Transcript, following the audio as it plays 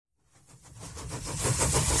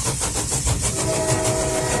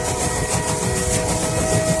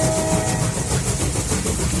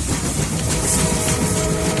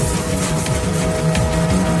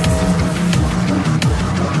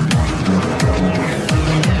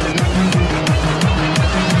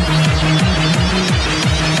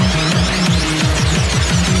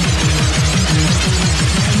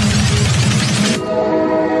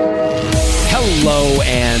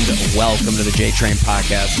Welcome to the J Train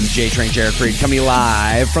Podcast. This is J Train Jared Freid coming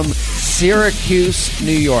live from Syracuse,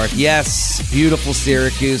 New York. Yes, beautiful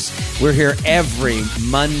Syracuse. We're here every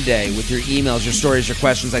Monday with your emails, your stories, your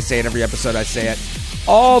questions. I say it every episode. I say it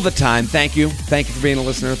all the time. Thank you. Thank you for being a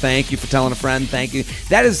listener. Thank you for telling a friend. Thank you.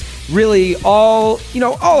 That is really all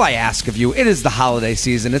I ask of you. It is the holiday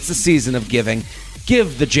season. It's the season of giving.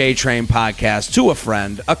 Give the J Train Podcast to a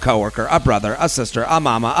friend, a coworker, a brother, a sister, a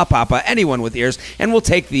mama, a papa, anyone with ears, and we'll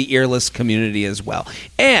take the earless community as well.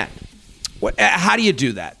 And how do you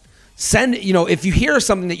do that? Send, if you hear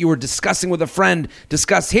something that you were discussing with a friend,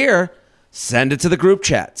 discuss here, send it to the group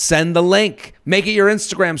chat. Send the link. Make it your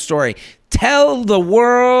Instagram story. Tell the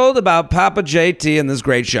world about Papa JT and this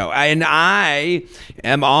great show. And I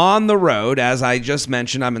am on the road, as I just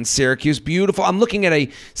mentioned. I'm in Syracuse. Beautiful. I'm looking at a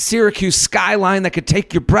Syracuse skyline that could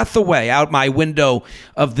take your breath away out my window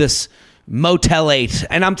of this Motel 8.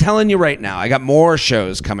 And I'm telling you right now, I got more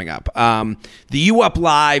shows coming up. The U Up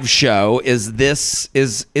Live show is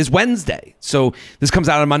Wednesday. So this comes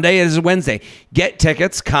out on Monday. It is Wednesday. Get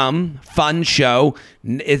tickets. Come. Fun show.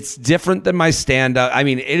 It's different than my stand-up. I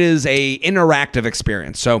mean, it is a interactive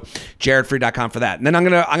experience. So jaredfreid.com for that. And then I'm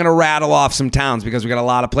gonna rattle off some towns because we got a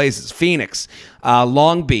lot of places. Phoenix,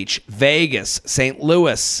 Long Beach, Vegas, St.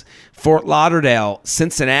 Louis, Fort Lauderdale,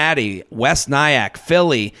 Cincinnati, West Nyack,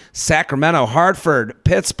 Philly, Sacramento, Hartford,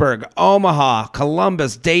 Pittsburgh, Omaha,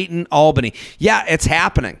 Columbus, Dayton, Albany. Yeah, it's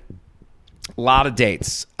happening. A lot of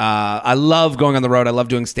dates. I love going on the road. I love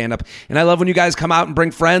doing stand-up. And I love when you guys come out and bring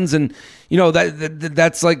friends. And,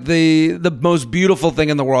 that's like the most beautiful thing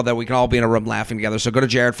in the world, that we can all be in a room laughing together. So go to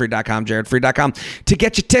jaredfreid.com, jaredfreid.com to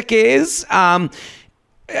get your tickets.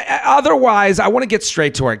 Otherwise, I want to get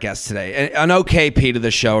straight to our guest today, an OKP to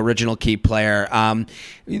the show, original key player.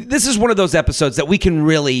 This is one of those episodes that we can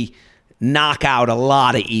really knock out a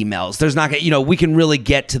lot of emails. There's not, we can really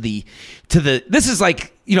get to the. This is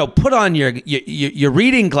like, put on your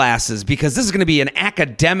reading glasses, because this is going to be an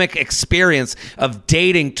academic experience of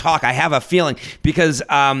dating talk. I have a feeling, because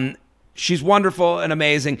she's wonderful and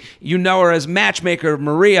amazing. You know her as matchmaker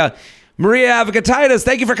Maria Avgatitis.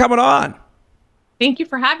 Thank you for coming on. Thank you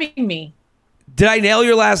for having me. Did I nail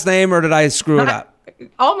your last name, or did I screw it up?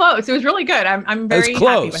 Almost. It was really good. I'm very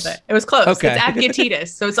happy with it. It was close. Okay. It's Avgatitis.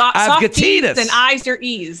 So it's soft T's and I's are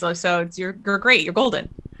E's. So you're great. You're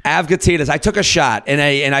golden. Avgatitis. I took a shot, and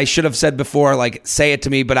I should have said before, like, say it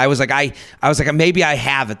to me, but I was like, maybe I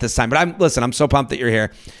have it this time. But I'm so pumped that you're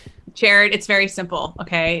here. Jared, it's very simple.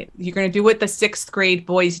 Okay, you're gonna do what the 6th grade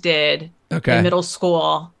boys did in middle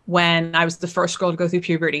school when I was the first girl to go through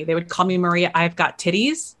puberty. They would call me Maria. I've got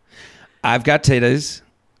titties. I've got titties.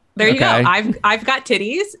 There you go. I've got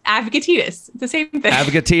titties. Avgatitis. The same thing.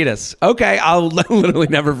 Avgatitis. Okay, I'll literally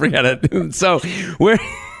never forget it. So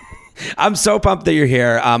I'm so pumped that you're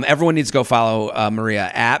here. Everyone needs to go follow Maria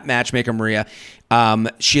at Matchmaker Maria.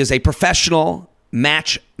 She is a professional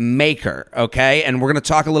matchmaker, okay? And we're going to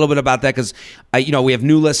talk a little bit about that, because we have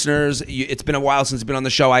new listeners. It's been a while since you've been on the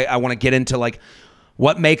show. I want to get into like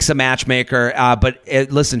what makes a matchmaker.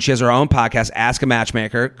 Listen, she has her own podcast, Ask a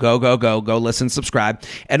Matchmaker. Go listen, subscribe.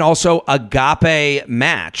 And also Agape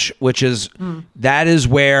Match, which is that is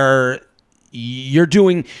where you're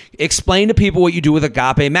doing. Explain to people what you do with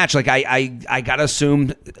Agape Match. Like I gotta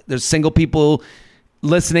assume there's single people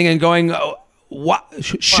listening and going, what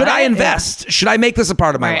should I invest? Yeah. Should I make this a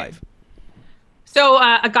part of my life? So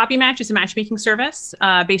Agape Match is a matchmaking service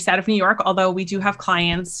based out of New York, although we do have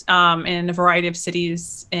clients in a variety of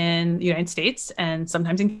cities in the United States and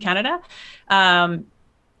sometimes in Canada.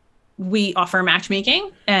 We offer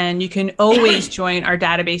matchmaking, and you can always join our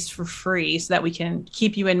database for free so that we can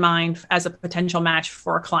keep you in mind as a potential match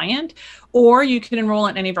for a client, or you can enroll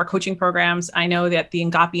in any of our coaching programs. I know that the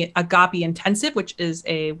Agape Intensive, which is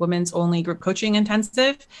a women's only group coaching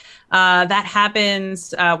intensive, that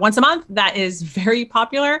happens once a month. That is very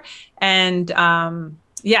popular. And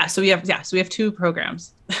so we have 2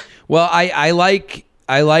 programs. Well, I like,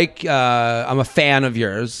 I'm a fan of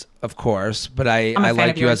yours, of course, but I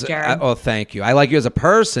like you as thank you. I like you as a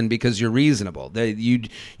person because you're reasonable.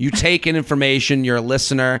 You take in information. You're a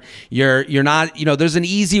listener. You're not. There's an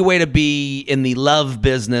easy way to be in the love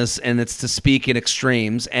business, and it's to speak in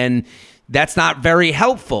extremes, and that's not very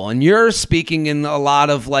helpful. And you're speaking in a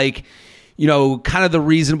lot of like, kind of the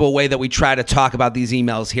reasonable way that we try to talk about these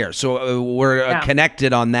emails here. So we're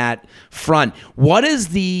connected on that front. What is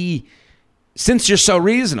since you're so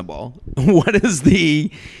reasonable, what is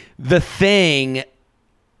the thing?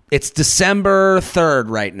 It's December 3rd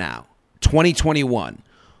right now, 2021.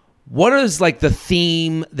 What is like the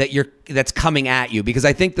theme that's coming at you? Because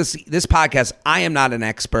I think this podcast, I am not an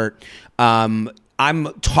expert.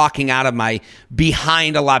 I'm talking out of my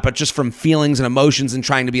behind a lot, but just from feelings and emotions and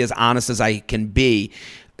trying to be as honest as I can be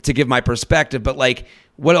to give my perspective. But like,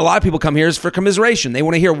 what a lot of people come here is for commiseration. They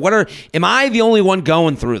want to hear, am I the only one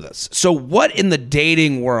going through this? So what in the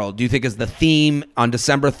dating world do you think is the theme on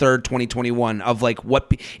December 3rd, 2021 of like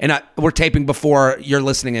what, and we're taping before you're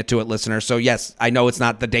listening to it, listener. So yes, I know it's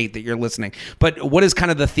not the date that you're listening, but what is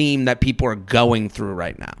kind of the theme that people are going through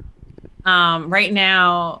right now? Right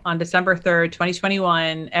now on December 3rd,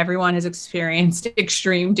 2021, everyone has experienced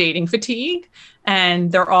extreme dating fatigue,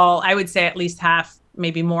 and they're all, I would say at least half,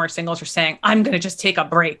 maybe more singles are saying, I'm going to just take a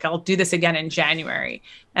break. I'll do this again in January.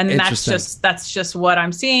 And that's just what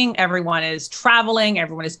I'm seeing. Everyone is traveling.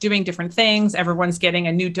 Everyone is doing different things. Everyone's getting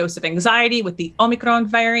a new dose of anxiety with the Omicron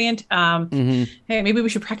variant. Hey, maybe we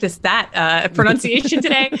should practice that pronunciation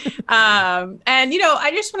today. And, you know,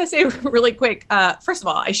 I just want to say really quick, first of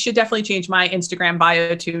all, I should definitely change my Instagram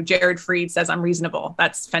bio to Jared Freed says I'm reasonable.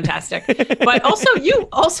 That's fantastic. But also, you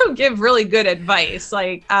also give really good advice.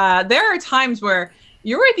 Like there are times where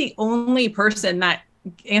you're the only person that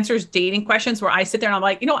answers dating questions where I sit there and I'm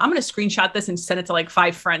like, you know, I'm going to screenshot this and send it to like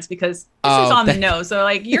 5 friends because this is on the nose. So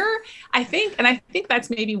like I think that's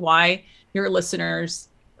maybe why your listeners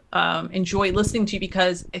enjoy listening to you,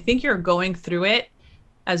 because I think you're going through it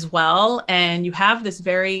as well. And you have this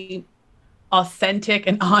very authentic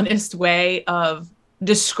and honest way of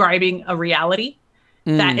describing a reality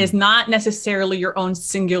that is not necessarily your own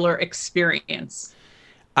singular experience.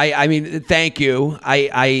 I mean, thank you.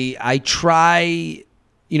 I try,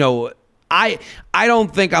 you know, I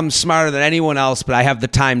don't think I'm smarter than anyone else, but I have the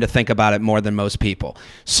time to think about it more than most people.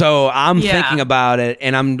 So I'm thinking about it,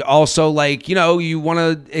 and I'm also like, you know, you want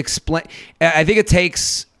to explain. I think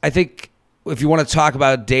if you want to talk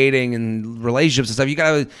about dating and relationships and stuff,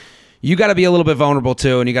 you got to be a little bit vulnerable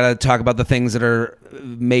too, and you got to talk about the things that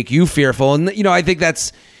make you fearful. And you know, I think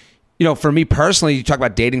that's, you know, for me personally, you talk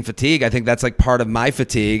about dating fatigue. I think that's like part of my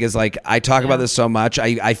fatigue is like, I talk about this so much.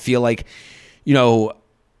 I feel like, you know,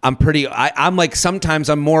 I'm like, sometimes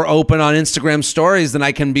I'm more open on Instagram stories than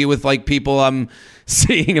I can be with like people I'm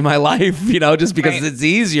seeing in my life, you know, just because it's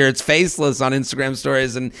easier. It's faceless on Instagram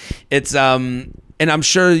stories. And it's, and I'm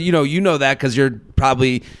sure, you know that because you're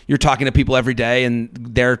talking to people every day and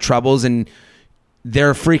their troubles and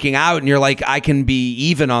they're freaking out. And you're like, I can be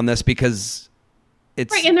even on this because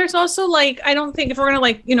it's right. And there's also like, I don't think if we're going to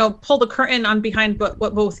like, you know, pull the curtain on behind what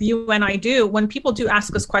both you and I do, when people do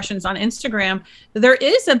ask us questions on Instagram, there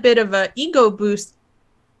is a bit of an ego boost,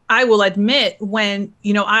 I will admit, when,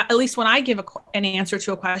 you know, at least when I give an answer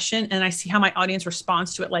to a question and I see how my audience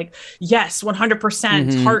responds to it, like, yes,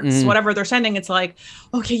 100% hearts, whatever they're sending, it's like,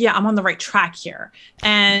 okay, yeah, I'm on the right track here.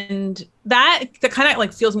 And that kind of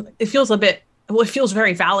like feels a bit, well, it feels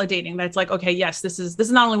very validating that it's like, okay, yes, this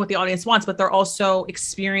is not only what the audience wants, but they're also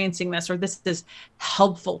experiencing this, or this is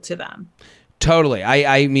helpful to them. Totally.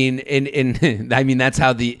 I mean, I mean, that's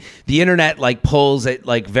how the internet like pulls at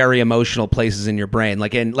like very emotional places in your brain.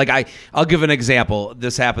 I'll give an example.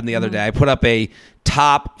 This happened the other day. I put up a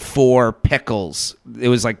top 4 pickles. It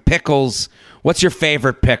was like, pickles, what's your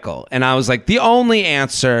favorite pickle? And I was like, the only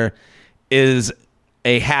answer is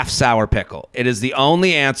a half sour pickle. It is the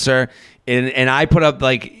only answer. And I put up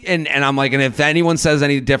like, and I'm like, and if anyone says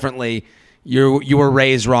any differently, you were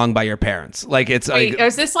raised wrong by your parents. Like it's Wait, like,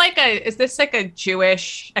 is this like a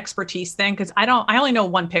Jewish expertise thing? Because I only know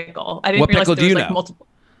one pickle. I didn't what realize pickle there do you was like know? multiple.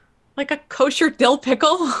 Like a kosher dill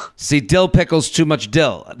pickle. See, dill pickle's too much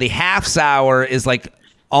dill. The half sour is like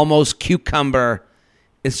almost cucumber.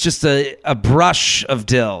 It's just a brush of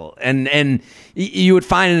dill, and you would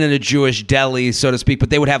find it in a Jewish deli, so to speak.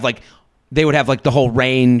 But they would have like the whole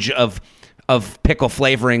range of pickle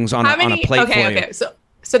flavorings on a plate for you. Okay.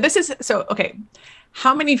 So this is okay.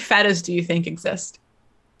 How many fetas do you think exist?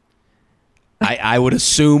 I would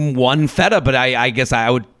assume 1 feta, but I guess I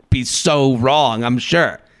would be so wrong. I'm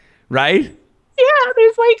sure, right? Yeah,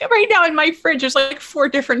 there's like right now in my fridge, there's like 4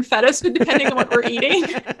 different fetas, depending on what we're eating.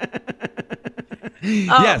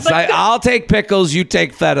 Yes, I'll take pickles. You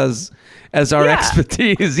take fetas as our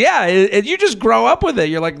expertise. Yeah, you just grow up with it.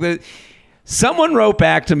 You're like someone wrote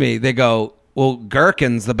back to me. They go, well,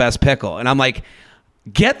 gherkin's the best pickle. And I'm like,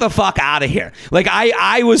 get the fuck out of here. Like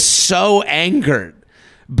I was so angered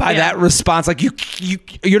by that response. Like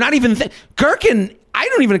you're not even gherkin. I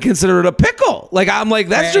don't even consider it a pickle. Like I'm like,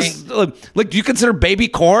 that's just like, do you consider baby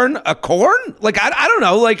corn a corn? Like I don't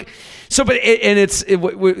know. Like so, but this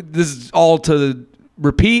is all to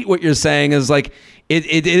repeat what you're saying is like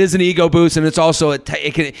it is an ego boost, and it's also it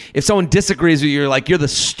can, if someone disagrees with you, you're like, you're the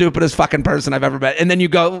stupidest fucking person I've ever met, and then you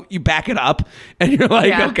back it up, and you're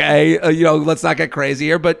like, okay, let's not get crazy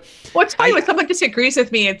here. But what's funny when someone disagrees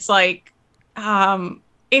with me, it's like,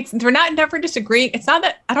 they're not never disagreeing. It's not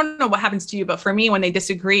that, I don't know what happens to you, but for me, when they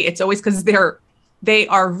disagree, it's always because they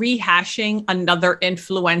are rehashing another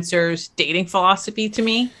influencer's dating philosophy to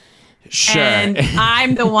me. Sure. And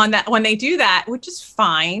I'm the one that when they do that, which is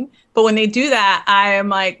fine, but when they do that, I am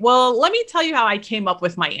like, well, let me tell you how I came up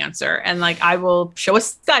with my answer. And like, I will show a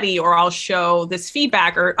study, or I'll show this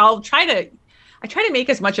feedback, or I try to make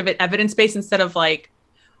as much of it evidence-based instead of like,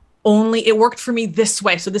 only it worked for me this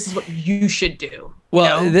way, so this is what you should do.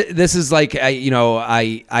 Well, this is like,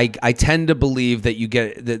 I tend to believe that you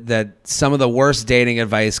get that some of the worst dating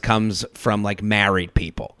advice comes from like married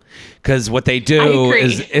people. Because what they do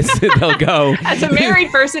is they'll go. As a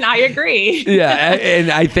married person, I agree. Yeah,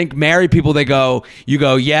 and I think married people, you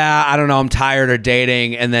go, yeah, I don't know, I'm tired of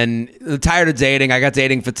dating, and then tired of dating, I got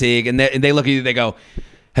dating fatigue, and they look at you, they go,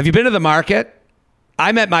 have you been to the market?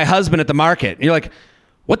 I met my husband at the market. And you're like,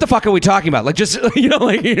 what the fuck are we talking about? Like, just, like,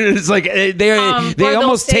 it's like they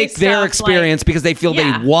almost take their experience like, because they feel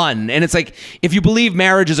they won. And it's like, if you believe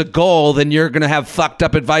marriage is a goal, then you're going to have fucked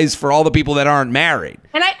up advice for all the people that aren't married.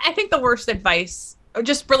 And I think the worst advice,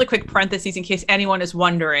 just really quick parentheses in case anyone is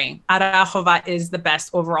wondering, Arachova is the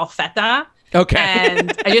best overall feta. Okay.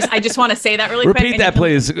 And I just want to say that really quick. Repeat that,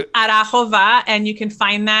 please. Arachova, and you can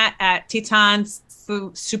find that at Titan's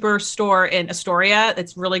Superstore in Astoria.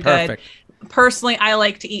 It's really good. Perfect. Personally, I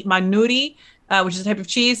like to eat manuri, which is a type of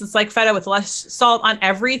cheese. It's like feta with less salt on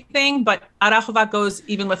everything, but arachova goes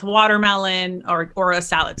even with watermelon or a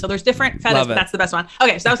salad. So there's different fetas, but that's the best one.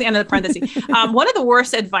 Okay, so that was the end of the parenthesis. One of the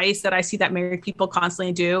worst advice that I see that married people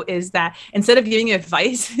constantly do is that instead of giving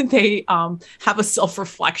advice, they have a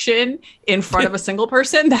self-reflection in front of a single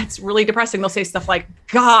person. That's really depressing. They'll say stuff like,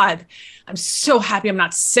 God, I'm so happy I'm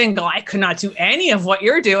not single. I could not do any of what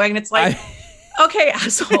you're doing. And it's like... okay,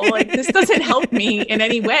 asshole, like this doesn't help me in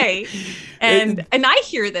any way. And I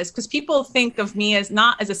hear this because people think of me as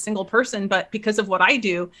not as a single person, but because of what I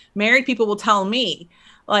do, married people will tell me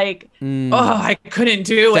like, oh, I couldn't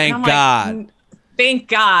do it. Thank God. Like, thank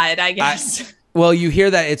God, I guess. Well, you hear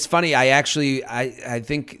that. It's funny. I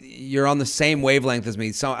think you're on the same wavelength as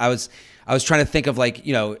me. So I was trying to think of like,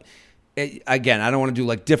 again, I don't want to do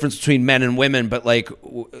like difference between men and women, but like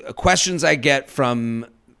questions I get from,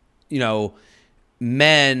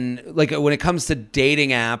 men, like when it comes to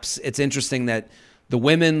dating apps, it's interesting that the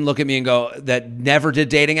women look at me and go, that never did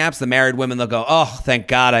dating apps. The married women, they'll go, oh, thank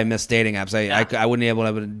God I missed dating apps. I wouldn't be able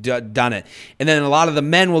to have done it. And then a lot of the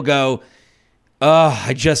men will go, oh,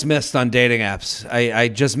 I just missed on dating apps. I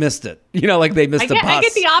just missed it. Like they missed the bus. I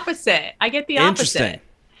get the opposite. Interesting.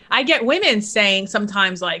 I get women saying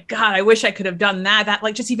sometimes like, God, I wish I could have done that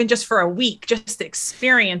like just for a week, just to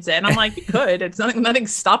experience it. And I'm like, you could. It's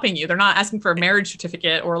nothing's stopping you. They're not asking for a marriage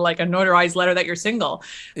certificate or like a notarized letter that you're single.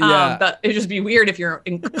 But it'd just be weird if your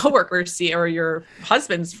coworkers see it or your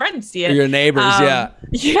husband's friends see it. Or your neighbors,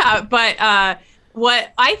 Yeah, but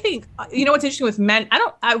what I think, what's interesting with men,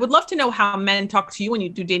 I would love to know how men talk to you when you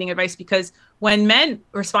do dating advice, because when men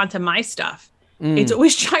respond to my stuff, it's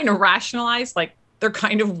always trying to rationalize like their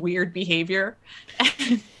kind of weird behavior.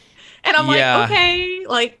 And I'm like, okay,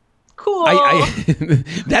 like, cool.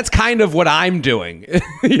 That's kind of what I'm doing.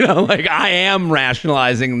 Like I am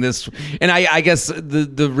rationalizing this. And I guess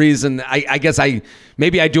the reason, I guess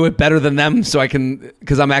maybe I do it better than them, so I can,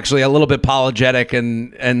 because I'm actually a little bit apologetic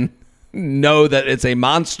and know that it's a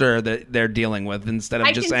monster that they're dealing with instead of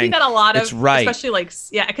just saying it's right. Especially like,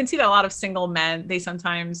 I can see that a lot of single men, they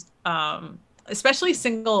sometimes, especially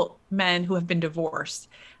single men who have been divorced.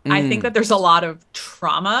 I think that there's a lot of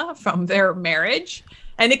trauma from their marriage,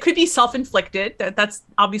 and it could be self-inflicted. That's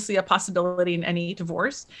obviously a possibility in any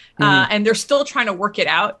divorce. And they're still trying to work it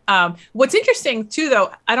out. What's interesting too,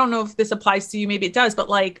 though, I don't know if this applies to you, maybe it does, but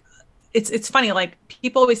like, it's funny. Like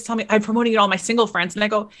people always tell me I'm promoting it to all my single friends, and I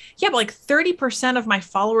go, yeah, but like 30% of my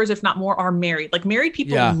followers, if not more, are married. Like married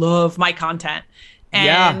people love my content.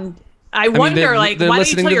 And I wonder, why don't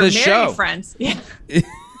you tell your married friends? Yeah.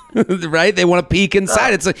 Right? They want to peek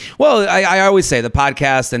inside. It's like, well, I always say the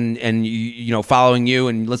podcast and following you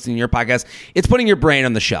and listening to your podcast, it's putting your brain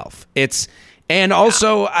on the shelf.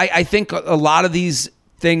 Also I think a lot of these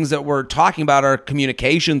things that we're talking about are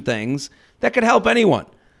communication things that could help anyone.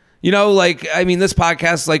 You know, like, I mean, this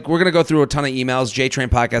podcast, like, we're going to go through a ton of emails,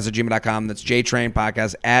 jtrainpodcast@gmail.com. That's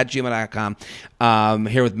jtrainpodcast@gmail.com.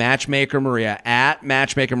 Here with Matchmaker Maria, at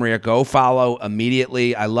Matchmaker Maria. Go follow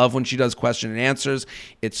immediately. I love when she does question and answers.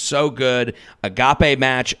 It's so good. Agape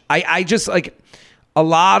Match. I just, like, a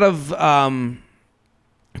lot of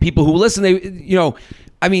people who listen, they, you know,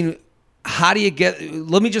 I mean, how do you get,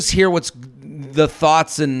 let me just hear what's the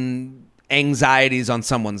thoughts and anxieties on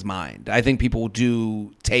someone's mind. I think people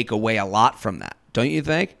do take away a lot from that. Don't you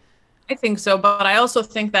think? I think so, but I also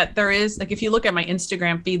think that there is, like, if you look at my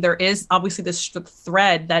Instagram feed, there is obviously this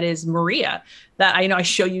thread that is Maria, that I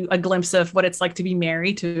show you a glimpse of what it's like to be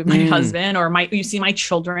married to my husband, or you see my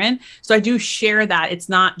children. So I do share that. It's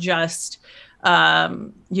not just, I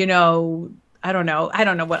don't know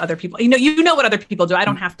what other people, you know what other people do. I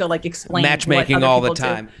don't have to, like, explain matchmaking all the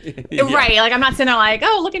time. Yeah. Right. Like, I'm not sitting there like,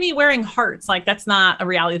 oh, look at me wearing hearts. Like, that's not a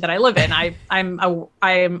reality that I live in. I'm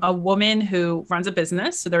a woman who runs a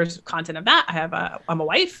business. So there's content of that. I'm a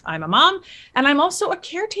wife, I'm a mom, and I'm also a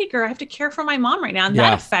caretaker. I have to care for my mom right now. And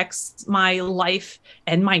that affects my life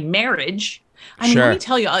and my marriage. I mean, let me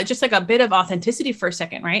tell you, just like a bit of authenticity for a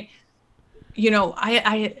second, right? You know,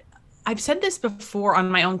 I've said this before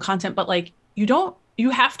on my own content, but, like, you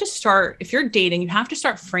have to start, if you're dating, you have to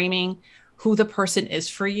start framing who the person is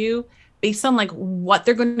for you based on, like, what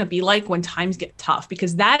they're going to be like when times get tough,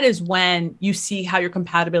 because that is when you see how your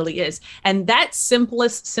compatibility is. And that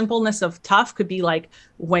simpleness of tough could be like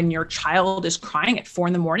when your child is crying at 4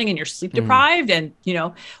 a.m. and you're sleep deprived, and,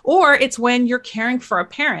 or it's when you're caring for a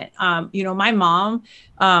parent. My mom,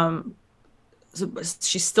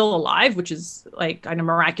 she's still alive, which is, like, kind of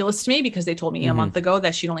miraculous to me, because they told me a month ago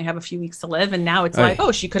that she'd only have a few weeks to live. And now it's like,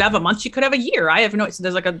 oh, she could have a month, she could have a year. I have so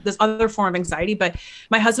there's like this other form of anxiety. But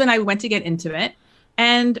my husband and I went to get intimate,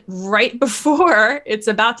 and right before it's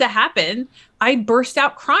about to happen, I burst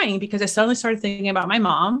out crying because I suddenly started thinking about my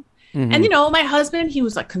mom. And, my husband, he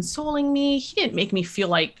was, like, consoling me. He didn't make me feel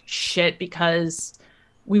like shit because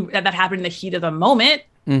that happened in the heat of the moment.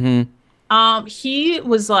 He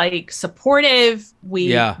was, like, supportive.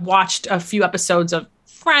 We watched a few episodes of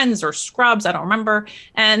Friends or Scrubs, I don't remember.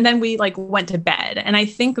 And then we, like, went to bed. And I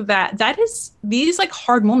think these, like,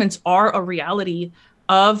 hard moments are a reality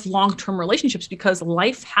of long-term relationships, because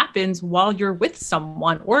life happens while you're with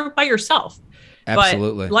someone or by yourself.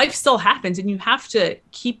 Absolutely. But life still happens, and you have to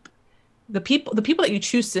keep the people that you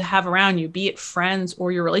choose to have around you, be it friends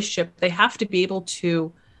or your relationship, they have to be able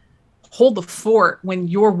to hold the fort when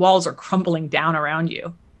your walls are crumbling down around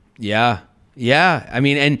you. Yeah. I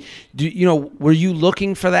mean, and were you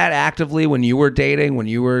looking for that actively when you were dating, when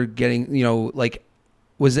you were getting, like,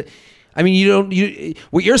 was it, I mean,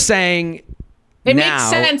 what you're saying, it makes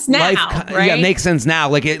sense now, right? Yeah, it makes sense now.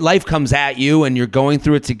 Like, life comes at you and you're going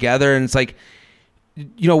through it together, and it's like,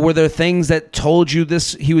 were there things that told you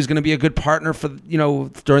he was going to be a good partner for,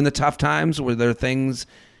 during the tough times? Were there things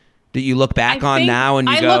that you look back on now and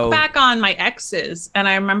I look back on my exes, and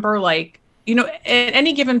I remember, like, at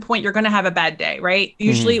any given point, you're going to have a bad day, right?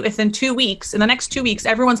 Usually within 2 weeks, in the next 2 weeks,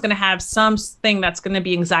 everyone's going to have something that's going to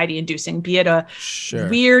be anxiety inducing, be it a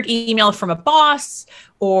weird email from a boss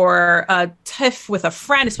or a tiff with a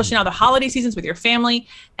friend, especially now the holiday seasons with your family.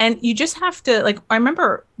 And you just have to, like, I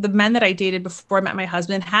remember the men that I dated before I met my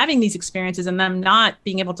husband having these experiences and them not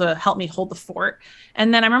being able to help me hold the fort.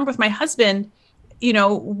 And then I remember with my husband,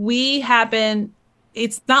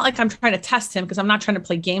 it's not like I'm trying to test him, because I'm not trying to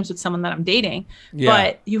play games with someone that I'm dating,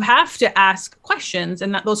 but you have to ask questions,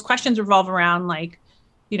 and those questions revolve around, like,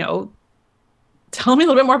 tell me a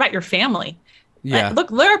little bit more about your family.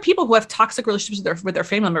 Look, there are people who have toxic relationships with their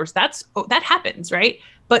family members. That happens, right?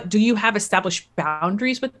 But do you have established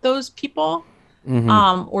boundaries with those people?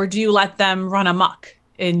 Or do you let them run amok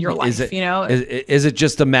in your life? Is it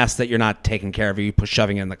just a mess that you're not taking care of? You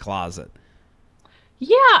shoving it in the closet?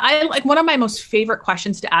 Yeah, I like, one of my most favorite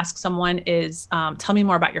questions to ask someone is, tell me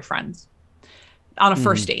more about your friends on a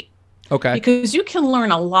first date. Okay. Because you can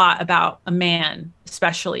learn a lot about a man,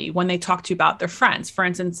 especially when they talk to you about their friends. For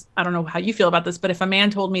instance, I don't know how you feel about this, but if a man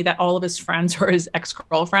told me that all of his friends are his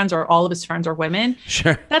ex-girlfriends or all of his friends are women,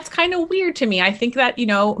 that's kind of weird to me. I think that,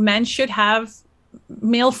 men should have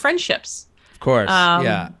male friendships. Of course,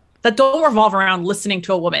 that don't revolve around listening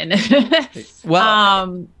to a woman.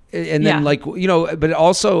 Well, and then but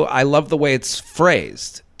also I love the way it's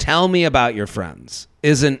phrased. Tell me about your friends.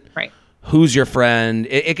 Isn't right. Who's your friend?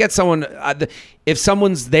 It gets someone, if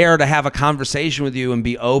someone's there to have a conversation with you and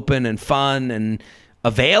be open and fun and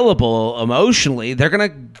available emotionally, they're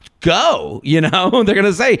going to go, you know? They're going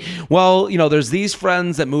to say, well, you know, there's these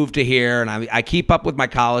friends that moved to here, and I keep up with my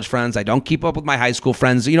college friends. I don't keep up with my high school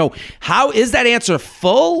friends. You know, how is that answer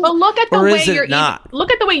full? Well, look at the way you're not?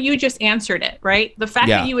 Look at the way you just answered it, right? The fact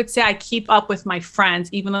Yeah. that you would say I keep up with my friends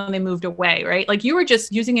even though they moved away, right? Like you were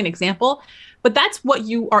just using an example, but that's what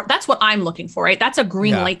you are. That's what I'm looking for, right? That's a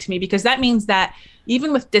green Yeah. light to me, because that means that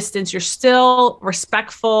even with distance, you're still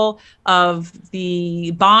respectful of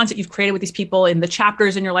the bonds that you've created with these people in the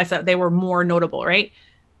chapters in your life that they were more notable, right?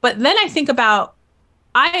 But then I think about,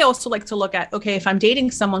 I also like to look at, okay, if I'm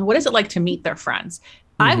dating someone, what is it like to meet their friends?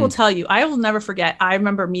 I will tell you, I will never forget. I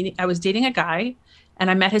remember I was dating a guy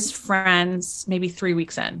and I met his friends maybe 3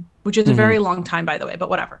 weeks in, which is a very long time, by the way, but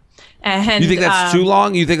whatever. And You think that's too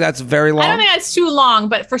long? You think that's very long? I don't think that's too long,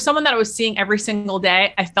 but for someone that I was seeing every single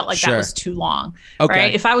day, I felt like Sure. that was too long. Okay.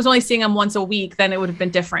 Right? If I was only seeing him once a week, then it would have been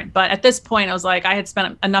different. But at this point, I was like, I had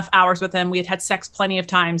spent enough hours with him. We had had sex plenty of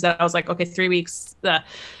times that I was like, okay, 3 weeks. And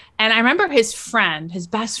I remember his friend, his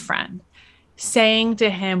best friend, saying to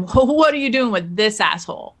him, well, what are you doing with this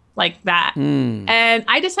asshole? Like that. And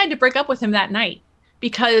I decided to break up with him that night,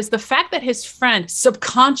 because the fact that his friend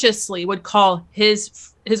subconsciously would call his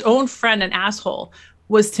own friend an asshole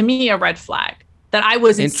was to me a red flag that I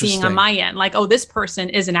wasn't seeing on my end. Like, oh, this person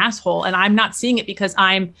is an asshole, and I'm not seeing it because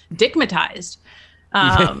I'm digmatized.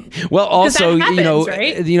 Well, also, happens,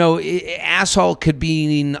 right? Asshole could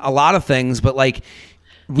mean a lot of things, but like,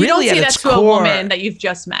 You don't really say at that its to core, a woman that you've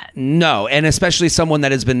just met. No, and especially someone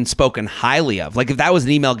that has been spoken highly of. Like, if that was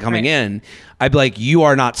an email coming in, I'd be like, you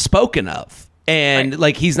are not spoken of. And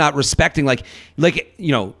like, he's not respecting, like,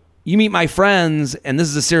 you know, you meet my friends and this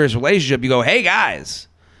is a serious relationship. You go, hey guys,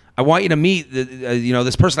 I want you to meet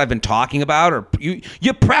this person I've been talking about, or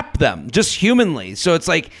you prep them just humanly. So it's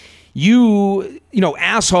like, you know,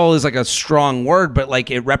 asshole is like a strong word, but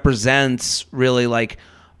like, it represents really like,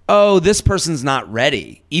 oh, this person's not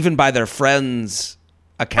ready, even by their friend's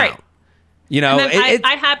account. Right. You know, and then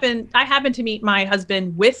I happened to meet my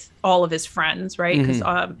husband with all of his friends, right? Because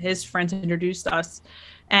his friends introduced us,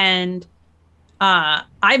 and I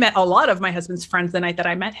met a lot of my husband's friends the night that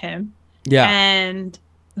I met him. Yeah, and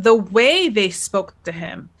the way they spoke to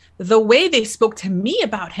him, the way they spoke to me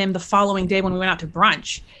about him the following day when we went out to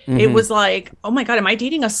brunch, it was like, oh my God, am I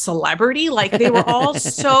dating a celebrity? Like, they were all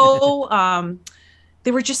so. They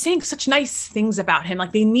were just saying such nice things about him.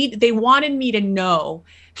 Like, they wanted me to know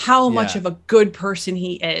how much of a good person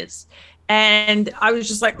he is. And I was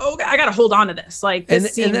just like, oh, I got to hold on to this. Like,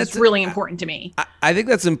 this seems really important to me. I think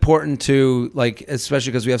that's important too, like,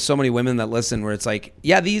 especially because we have so many women that listen, where it's like,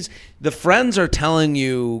 yeah, the friends are telling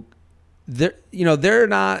you, they're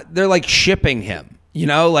like shipping him, you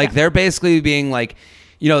know, like they're basically being like,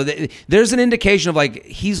 you know, there's an indication of like,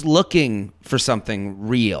 he's looking for something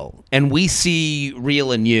real, and we see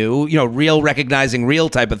real in you, you know, real recognizing real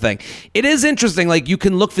type of thing. It is interesting. Like, you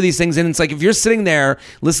can look for these things, and it's like, if you're sitting there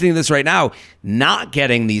listening to this right now, not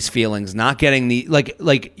getting these feelings, not getting the,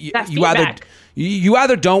 you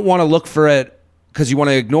either don't want to look for it because you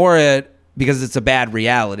want to ignore it because it's a bad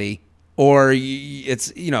reality, or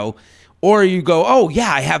it's, you know, or you go, oh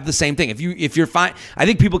yeah, I have the same thing. If you're fine, I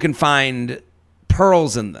think people can find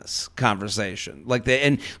pearls in this conversation. Like,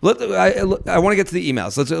 I want to get to the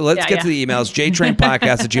emails. Let's get to the emails.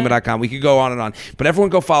 jtrainpodcast@gmail.com. We could go on and on, but everyone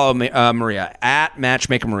go follow Maria at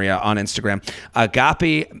Matchmaker Maria on Instagram.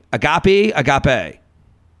 Agape.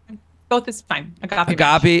 Both is fine.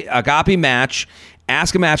 Agape Match.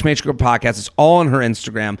 Ask a Matchmaker podcast. It's all on her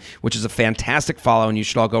Instagram, which is a fantastic follow, and you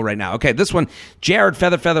should all go right now. Okay, this one, Jared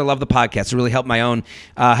Feather, love the podcast. It really helped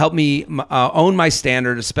me own my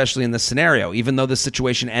standard, especially in this scenario. Even though this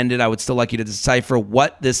situation ended, I would still like you to decipher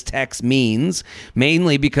what this text means,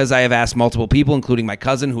 mainly because I have asked multiple people, including my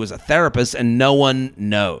cousin, who is a therapist, and no one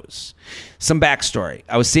knows. Some backstory.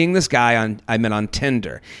 I was seeing this guy I met on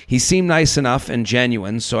Tinder. He seemed nice enough and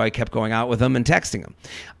genuine, so I kept going out with him and texting him.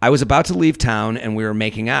 I was about to leave town, and we were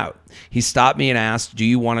making out. He stopped me and asked, do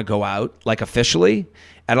you want to go out, like officially?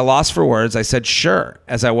 At a loss for words, I said sure,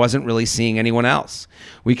 as I wasn't really seeing anyone else.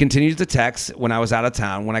 We continued to text when I was out of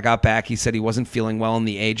town. When I got back, he said he wasn't feeling well in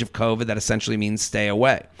the age of COVID. That essentially means stay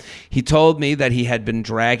away. He told me that he had been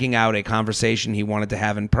dragging out a conversation he wanted to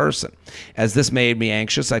have in person. As this made me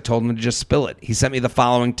anxious, I told him to just spill it. He sent me the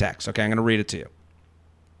following text. Okay, I'm going to read it to you.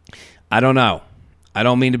 I don't know. I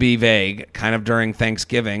don't mean to be vague. Kind of during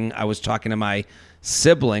Thanksgiving, I was talking to my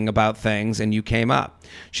sibling about things, and you came up.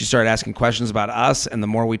 She started asking questions about us, and the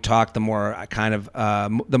more we talked, the more kind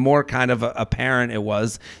of apparent it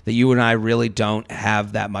was that you and I really don't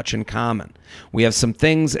have that much in common. We have some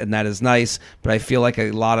things, and that is nice, but I feel like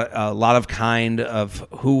a lot of kind of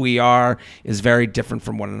who we are is very different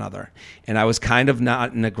from one another. And I was kind of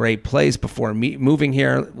not in a great place before moving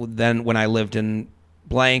here. Then when I lived in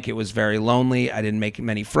blank, it was very lonely. I didn't make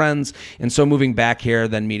many friends. And so moving back here,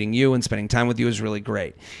 then meeting you and spending time with you is really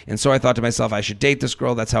great. And so I thought to myself, I should date this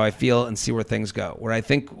girl. That's how I feel, and see where things go. Where I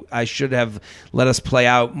think I should have let us play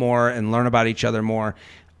out more and learn about each other more,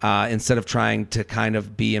 instead of trying to kind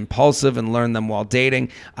of be impulsive and learn them while dating.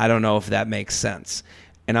 I don't know if that makes sense.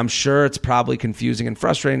 And I'm sure it's probably confusing and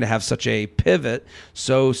frustrating to have such a pivot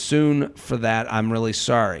so soon. For that, I'm really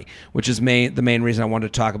sorry, which is the main reason I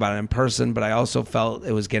wanted to talk about it in person, but I also felt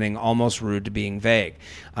it was getting almost rude to being vague.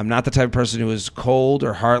 I'm not the type of person who is cold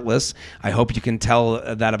or heartless. I hope you can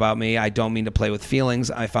tell that about me. I don't mean to play with feelings.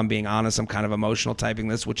 If I'm being honest, I'm kind of emotional typing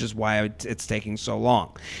this, which is why it's taking so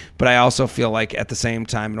long. But I also feel like at the same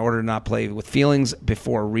time, in order to not play with feelings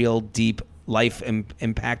before real deep life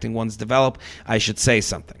impacting ones develop, I should say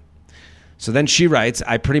something. So then she writes,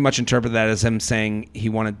 I pretty much interpret that as him saying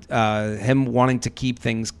him wanting to keep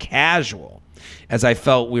things casual, as I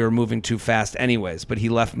felt we were moving too fast anyways, but he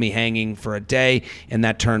left me hanging for a day, and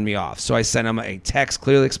that turned me off. So I sent him a text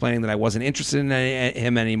clearly explaining that I wasn't interested in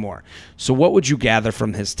him anymore. So what would you gather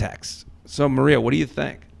from his text? So Maria, what do you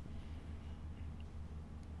think?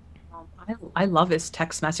 I love his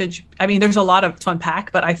text message. I mean, there's a lot to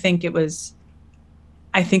unpack, but I think he was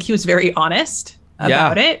very honest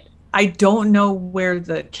about it. I don't know where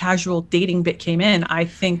the casual dating bit came in. I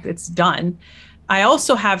think it's done. I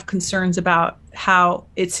also have concerns about how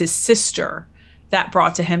it's his sister that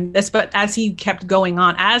brought to him this, but as he kept going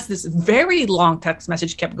on, as this very long text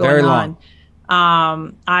message kept going on,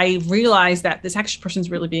 I realized that this actual person's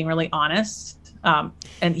really being really honest. And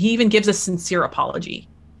he even gives a sincere apology.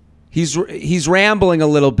 He's rambling a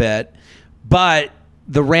little bit, but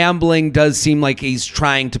the rambling does seem like he's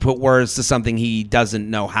trying to put words to something he doesn't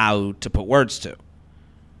know how to put words to.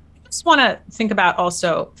 I just want to think about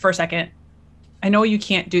also for a second. I know you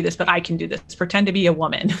can't do this, but I can do this. Pretend to be a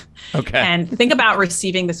woman. Okay. And think about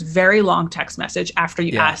receiving this very long text message after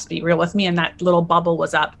you asked, be real with me, and that little bubble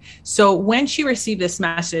was up. So when she received this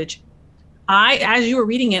message, as you were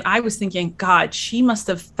reading it, I was thinking, God, she must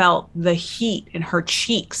have felt the heat in her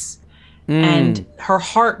cheeks. And her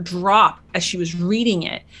heart dropped as she was reading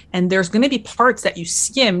it. And there's going to be parts that you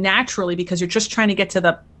skim naturally because you're just trying to get to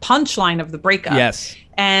the punchline of the breakup. Yes.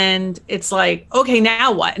 And it's like, okay,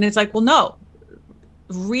 now what? And it's like, well, no,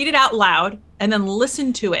 read it out loud and then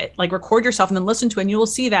listen to it. Like record yourself and then listen to it. And you will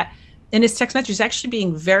see that in his text message, he's actually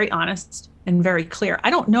being very honest and very clear. I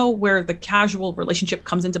don't know where the casual relationship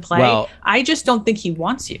comes into play. Well, I just don't think he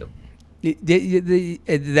wants you.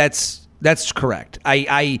 That's correct.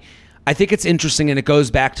 I think it's interesting, and it goes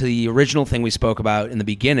back to the original thing we spoke about in the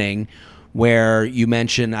beginning, where you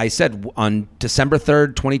mentioned, I said on December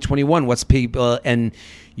 3rd, 2021, what's people, and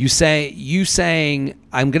you saying,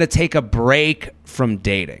 I'm going to take a break from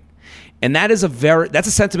dating. And that's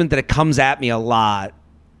a sentiment that it comes at me a lot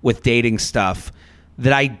with dating stuff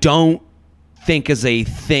that I don't think is a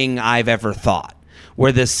thing I've ever thought,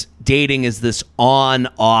 where this dating is this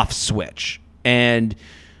on-off switch. And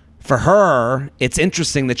for her, it's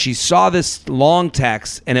interesting that she saw this long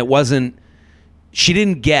text and she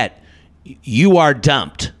didn't get, you are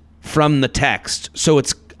dumped from the text. So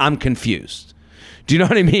I'm confused. Do you know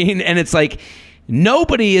what I mean? And it's like,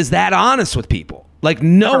 nobody is that honest with people. Like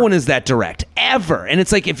no one is that direct ever. And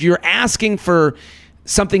it's like, if you're asking for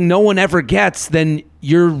something no one ever gets, then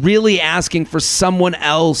you're really asking for someone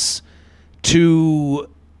else to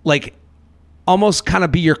like almost kind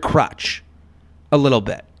of be your crutch a little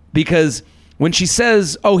bit. Because when she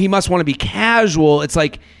says, oh, he must want to be casual, it's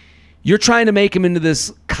like you're trying to make him into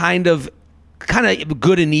this kind of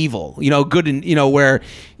good and evil, good and, where,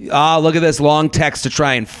 look at this long text to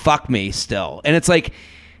try and fuck me still. And it's like,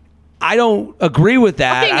 I don't agree with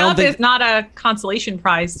that. Fucking up is not a consolation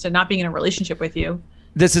prize to not being in a relationship with you.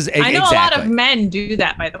 This is I know a lot of men do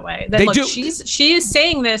that, by the way. They do. She is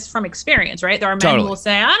saying this from experience, right? There are men who will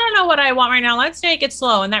say, I don't know what I want right now. Let's take it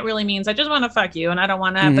slow. And that really means I just want to fuck you and I don't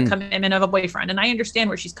want to have the commitment of a boyfriend. And I understand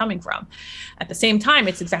where she's coming from. At the same time,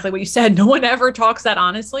 it's exactly what you said. No one ever talks that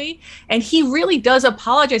honestly. And he really does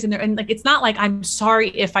apologize in there. And like, it's not like, I'm sorry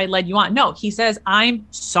if I led you on. No, he says, I'm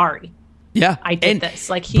sorry. Yeah, I did this.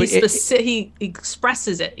 Like he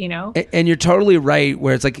expresses it, And you're totally right.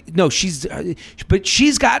 Where it's like, no, she's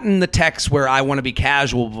gotten the text where I want to be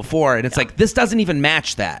casual before, and it's like this doesn't even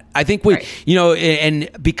match that. I think and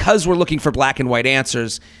because we're looking for black and white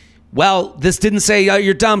answers, well, this didn't say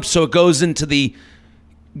you're dumped, so it goes into the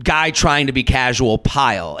guy trying to be casual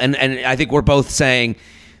pile, and I think we're both saying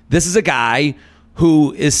this is a guy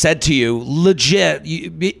who is said to you legit,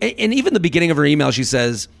 and even the beginning of her email, she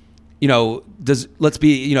says,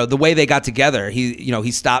 the way they got together,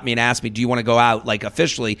 he stopped me and asked me, do you want to go out like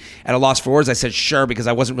officially? At a loss for words, I said, sure, because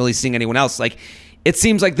I wasn't really seeing anyone else. Like, it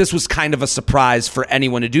seems like this was kind of a surprise for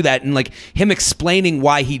anyone to do that. And like him explaining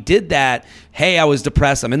why he did that. Hey, I was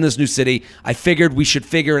depressed. I'm in this new city. I figured we should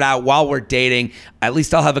figure it out while we're dating. At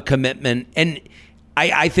least I'll have a commitment. And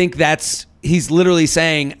I think he's literally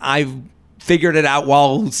saying, I've figured it out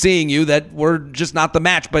while seeing you that we're just not the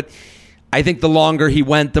match. But I think the longer he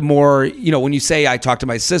went, the more, when you say I talked to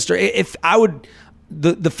my sister, if I would,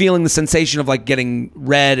 the feeling, the sensation of like getting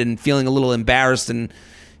red and feeling a little embarrassed, and,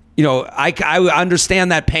 I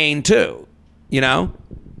understand that pain too, Yeah.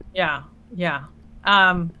 Yeah.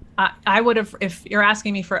 I would have, if you're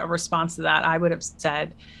asking me for a response to that, I would have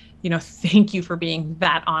said, thank you for being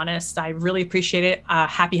that honest. I really appreciate it.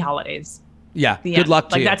 Happy holidays. Yeah. Good luck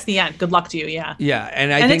to you. That's the end. Good luck to you. Yeah. Yeah.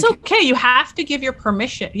 And it's okay. You have to give your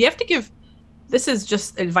permission. You have to give, this is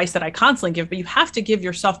just advice that I constantly give, but you have to give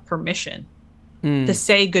yourself permission to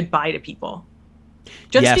say goodbye to people.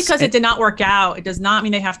 Just because it did not work out, it does not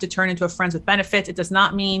mean they have to turn into a friends with benefits. It does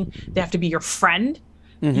not mean they have to be your friend.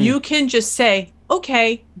 Mm-hmm. You can just say,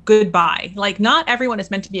 okay, goodbye. Like, not everyone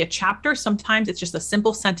is meant to be a chapter. Sometimes it's just a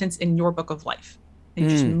simple sentence in your book of life, and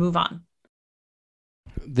you just move on.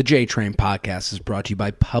 The J-Train podcast is brought to you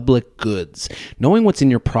by Public Goods. Knowing what's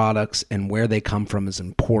in your products and where they come from is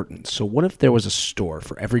important. So what if there was a store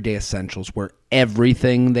for everyday essentials where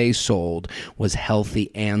everything they sold was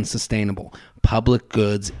healthy and sustainable? Public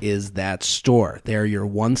Goods is that store. They're your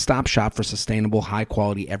one-stop shop for sustainable,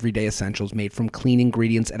 high-quality, everyday essentials made from clean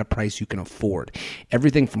ingredients at a price you can afford.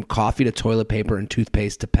 Everything from coffee to toilet paper and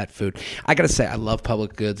toothpaste to pet food. I got to say, I love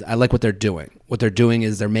Public Goods. I like what they're doing. What they're doing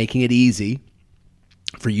is they're making it easy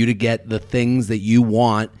for you to get the things that you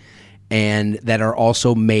want and that are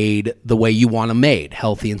also made the way you want them made,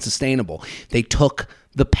 healthy and sustainable. They took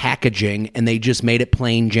the packaging and they just made it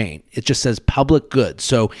plain Jane. It just says Public Goods.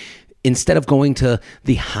 So instead of going to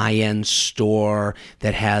the high-end store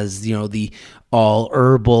that has, the all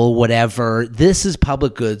herbal, whatever, this is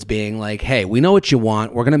Public Goods being like, hey, we know what you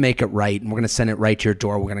want. We're going to make it right, and we're going to send it right to your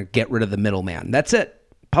door. We're going to get rid of the middleman. That's it.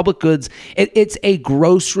 Public Goods, it's a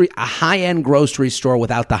high-end grocery store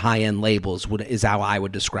without the high-end labels is how I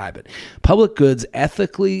would describe it. Public Goods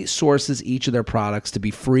ethically sources each of their products to be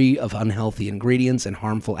free of unhealthy ingredients and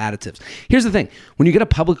harmful additives. Here's the thing. When you get a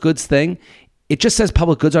Public Goods thing, it just says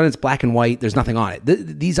Public Goods on it. It's black and white. There's nothing on it.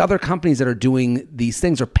 These other companies that are doing these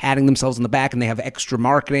things are patting themselves on the back, and they have extra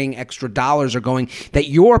marketing, extra dollars are going that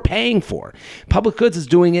you're paying for. Public Goods is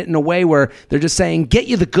doing it in a way where they're just saying, get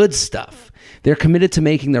you the good stuff. They're committed to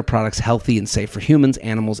making their products healthy and safe for humans,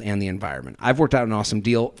 animals, and the environment. I've worked out an awesome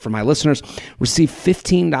deal for my listeners. Receive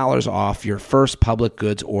 $15 off your first Public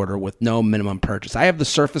Goods order with no minimum purchase. I have the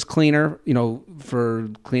surface cleaner,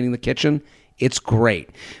 for cleaning the kitchen. It's great.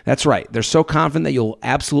 That's right. They're so confident that you'll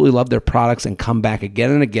absolutely love their products and come back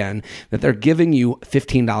again and again that they're giving you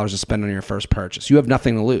 $15 to spend on your first purchase. You have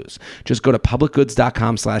nothing to lose. Just go to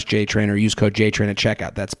publicgoods.com/JTrain or use code JTrain at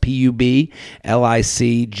checkout. That's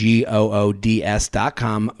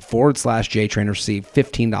publicgoods.com/JTrain. Receive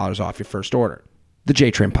 $15 off your first order. The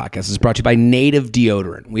J-Train podcast is brought to you by Native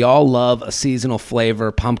Deodorant. We all love a seasonal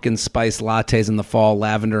flavor, pumpkin spice lattes in the fall,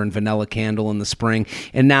 lavender and vanilla candle in the spring.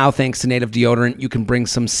 And now, thanks to Native Deodorant, you can bring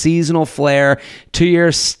some seasonal flair to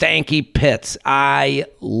your stanky pits. I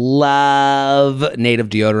love Native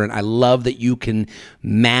Deodorant. I love that you can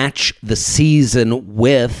match the season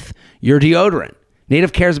with your deodorant.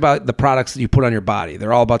 Native cares about the products that you put on your body.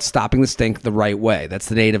 They're all about stopping the stink the right way. That's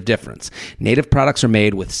the Native difference. Native products are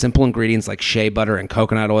made with simple ingredients like shea butter and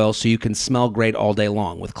coconut oil so you can smell great all day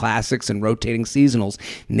long. With classics and rotating seasonals,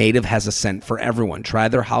 Native has a scent for everyone. Try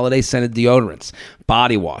their holiday scented deodorants,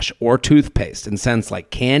 body wash, or toothpaste in scents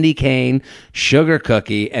like candy cane, sugar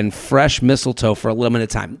cookie, and fresh mistletoe for a limited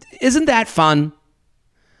time. Isn't that fun?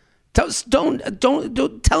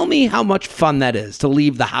 Don't tell me how much fun that is to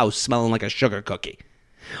leave the house smelling like a sugar cookie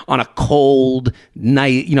on a cold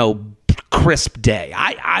night, crisp day.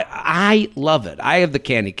 I love it. I have the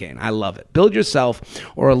candy cane. I love it. Build yourself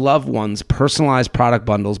or a loved one's personalized product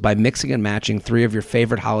bundles by mixing and matching 3 of your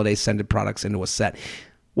favorite holiday scented products into a set.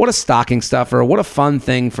 what a stocking stuffer, what a fun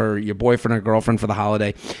thing for your boyfriend or girlfriend for the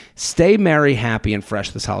holiday. Stay merry, happy, and fresh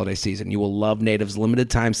this holiday season. You will love Native's limited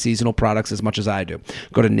time seasonal products as much as I do.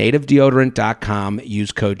 Go to nativedeodorant.com,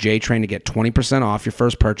 use code JTRAIN to get 20% off your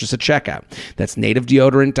first purchase at checkout. That's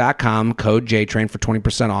nativedeodorant.com, code JTRAIN for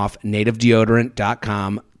 20% off,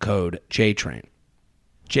 nativedeodorant.com, code JTRAIN.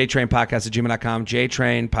 JTrainPodcast@gmail.com,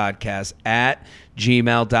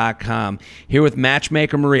 JTrainPodcast@gmail.com. Here with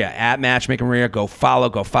Matchmaker Maria, at Matchmaker Maria. Go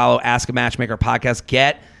follow, Ask a Matchmaker podcast.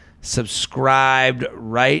 Get subscribed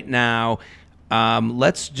right now.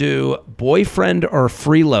 Let's do boyfriend or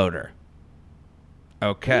freeloader.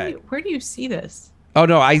 Okay. Where do you see this? Oh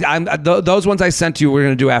no, those ones I sent to you. We're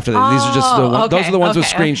gonna do after this. These are just the ones. Okay, those are the ones with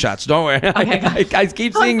screenshots. Don't worry. Okay. I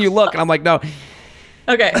keep seeing you look, and I'm like, no.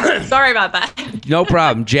 Okay, sorry about that. No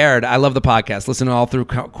problem. Jared, I love the podcast. Listen all through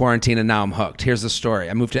quarantine, and now I'm hooked. Here's the story.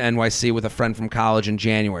 I moved to NYC with a friend from college in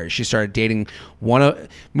January. She started dating to NYC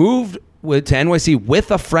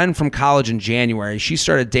with a friend from college in January. She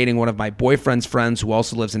started dating one of my boyfriend's friends who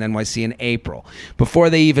also lives in NYC in April.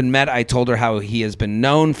 Before they even met, I told her how he has been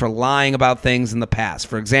known for lying about things in the past.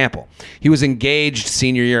 For example, he was engaged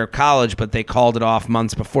senior year of college, but they called it off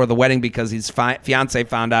months before the wedding because his fiance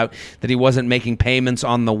found out that he wasn't making payments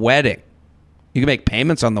on the wedding. You can make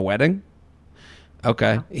payments on the wedding?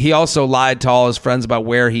 Okay. He also lied to all his friends about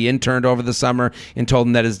where he interned over the summer and told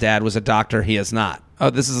them that his dad was a doctor. He is not. Oh,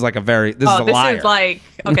 this is like this is a liar.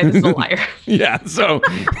 This is a liar. Yeah, so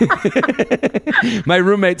my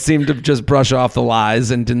roommate seemed to just brush off the lies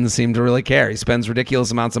and didn't seem to really care. He spends ridiculous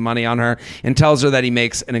amounts of money on her and tells her that he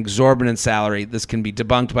makes an exorbitant salary. This can be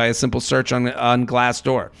debunked by a simple search on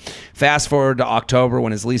Glassdoor. Fast forward to October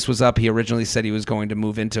when his lease was up. He originally said he was going to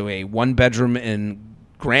move into a one-bedroom in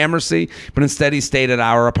Gramercy, but instead he stayed at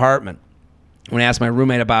our apartment. When I asked my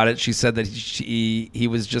roommate about it, she said that he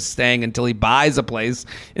was just staying until he buys a place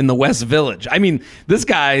in the West Village. I mean, this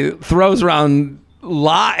guy throws around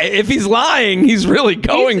if he's lying, he's really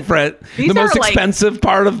going for it. The most expensive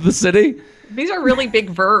part of the city. These are really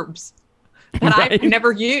big verbs that I've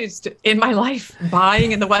never used in my life.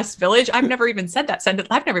 Buying in the West Village. I've never even said that sentence.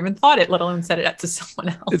 I've never even thought it, let alone said it to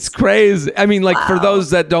someone else. It's crazy. I mean, for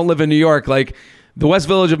those that don't live in New York, the West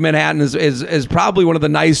Village of Manhattan is probably one of the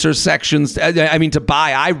nicer sections. I mean, to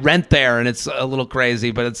buy, I rent there, and it's a little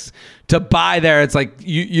crazy, but it's to buy there. It's like what are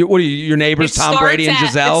you, your neighbors, Tom Brady and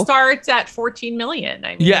Giselle? It starts at $14 million.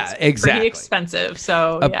 I mean, yeah, it's exactly. Pretty expensive.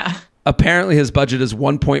 So yeah. Apparently, his budget is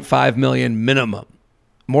 $1.5 million minimum.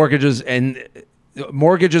 Mortgages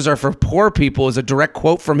are for poor people is a direct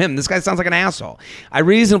quote from him. This guy sounds like an asshole. I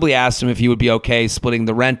reasonably asked him if he would be okay splitting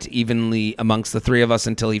the rent evenly amongst the three of us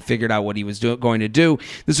until he figured out what he was going to do.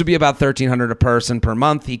 This would be about $1,300 a person per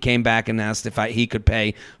month. He came back and asked if he could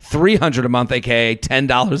pay $300 a month, aka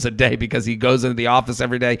 $10 a day, because he goes into the office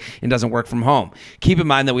every day and doesn't work from home. Keep in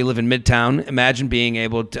mind that we live in Midtown. Imagine being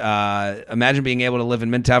able to live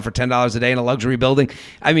in Midtown for $10 a day in a luxury building.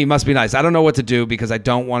 I mean, it must be nice. I don't know what to do because I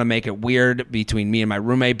don't want to make it weird between me and my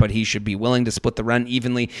roommate, but he should be willing to split the rent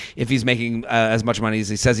evenly if he's making as much money as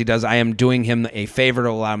he says he does. I am doing him a favor to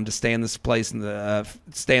allow him to stay in this place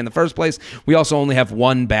stay in the first place. We also only have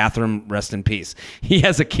one bathroom. Rest in peace. He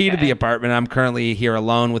has a key to the apartment. I'm currently here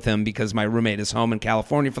alone with him because my roommate is home in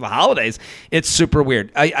California for the holidays. It's super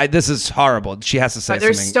weird. This is horrible. She has to say something.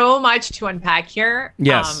 There's so much to unpack here.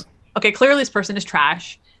 Yes. Okay. Clearly, this person is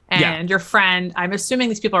trash, and your friend. I'm assuming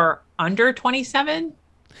these people are under 27.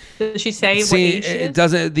 Does she say what age it is?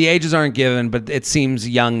 Doesn't. The ages aren't given, but it seems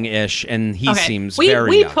young-ish, and he seems very young.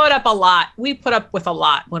 We put up a lot. We put up with a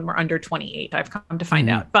lot when we're under 28. I've come to find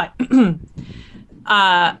out. But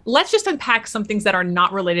let's just unpack some things that are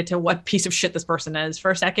not related to what piece of shit this person is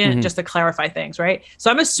for a second, just to clarify things, right? So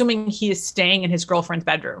I'm assuming he is staying in his girlfriend's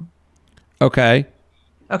bedroom. Okay.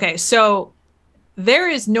 So there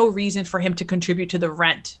is no reason for him to contribute to the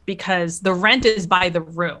rent because the rent is by the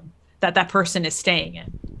room that person is staying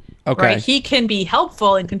in. Okay. Right? He can be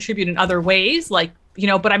helpful and contribute in other ways,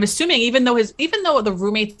 but I'm assuming even though the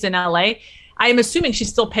roommate's in LA, I am assuming she's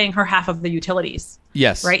still paying her half of the utilities.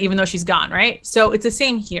 Yes. Right. Even though she's gone. Right. So it's the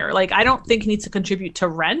same here. I don't think he needs to contribute to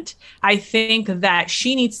rent. I think that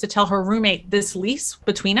she needs to tell her roommate this lease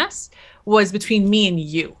between us was between me and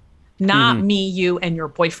you, not me, you, and your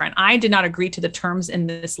boyfriend. I did not agree to the terms in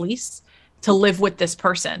this lease to live with this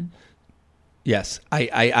person. Yes.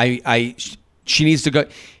 She needs to go.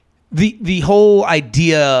 The whole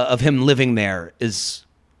idea of him living there is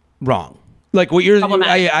wrong. Like what you're,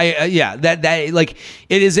 it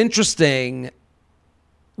is interesting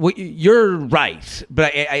Well, you're right,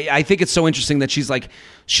 but I think it's so interesting that she's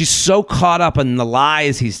so caught up in the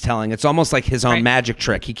lies he's telling. It's almost like his own magic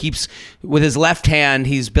trick. He keeps, with his left hand,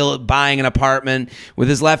 he's buying an apartment. With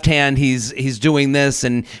his left hand, he's doing this,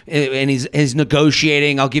 and he's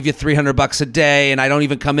negotiating. I'll give you $300 a day, and I don't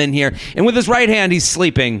even come in here. And with his right hand, he's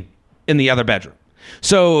sleeping in the other bedroom.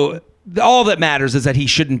 So all that matters is that he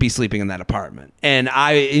shouldn't be sleeping in that apartment. And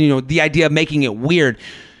the idea of making it weird.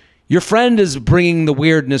 Your friend is bringing the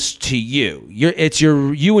weirdness to you. It's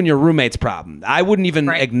you and your roommate's problem. I wouldn't even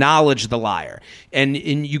acknowledge the liar. And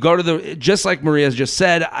you go to just like Maria's just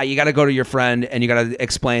said, you got to go to your friend and you got to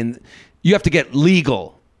explain. You have to get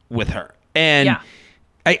legal with her. And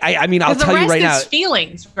I mean, I'll tell you right now. The rest is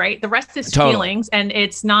feelings, right? The rest is feelings, and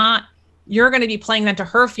it's not. You're going to be playing into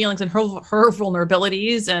her feelings and her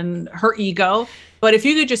vulnerabilities and her ego. But if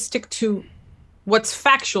you could just stick to what's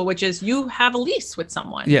factual, which is you have a lease with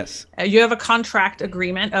someone. Yes. You have a contract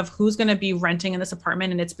agreement of who's going to be renting in this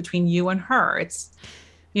apartment, and it's between you and her. It's,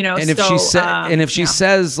 and if she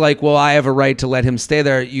says like, well, I have a right to let him stay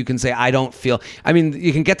there, you can say, I don't feel, I mean,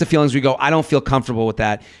 you can get the feelings where you go, I don't feel comfortable with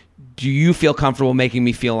that. Do you feel comfortable making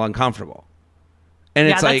me feel uncomfortable? And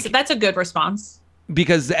it's that's a good response.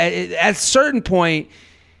 Because at a certain point,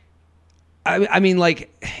 I mean, like,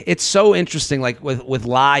 it's so interesting, like, with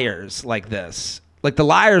liars like this. Like, the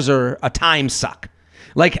liars are a time suck.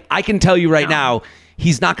 Like, I can tell you right now,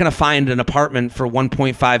 he's not going to find an apartment for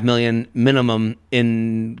 $1.5 million minimum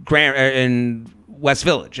in West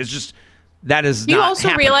Village. It's just, that is not You also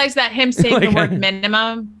happening. Realize that him saying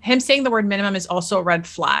the word minimum is also a red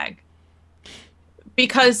flag.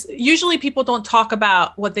 Because usually people don't talk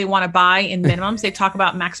about what they want to buy in minimums. They talk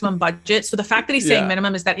about maximum budget. So the fact that he's saying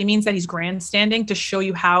minimum is that it means that he's grandstanding to show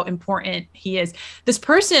you how important he is. This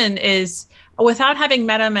person is, without having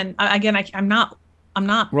met him, and again, I'm not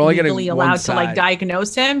legally allowed to like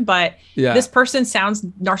diagnose him, but this person sounds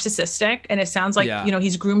narcissistic, and it sounds like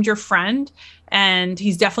he's groomed your friend, and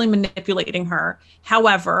he's definitely manipulating her.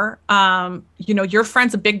 However, your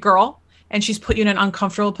friend's a big girl, and she's put you in an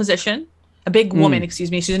uncomfortable position. A big woman, excuse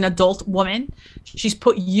me. She's an adult woman. She's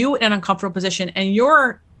put you in an uncomfortable position, and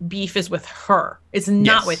your beef is with her. It's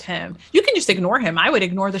not with him. You can just ignore him. I would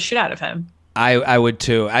ignore the shit out of him. I would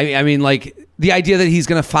too. I mean, like, the idea that he's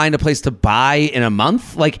going to find a place to buy in a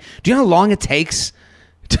month. Like, do you know how long it takes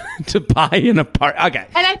to buy an apartment? Okay.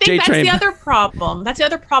 And I think that's the other problem. That's the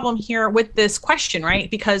other problem here with this question, right?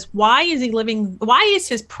 Because why is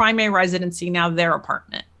his primary residency now their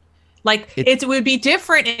apartment? Like, it would be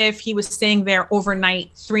different if he was staying there overnight,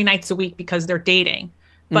 3 nights a week because they're dating.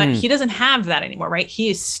 But he doesn't have that anymore, right? He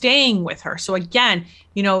is staying with her. So again,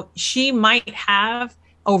 she might have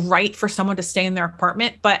a right for someone to stay in their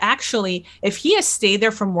apartment. But actually, if he has stayed there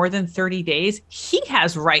for more than 30 days, he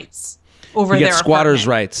has rights over their squatters' apartment.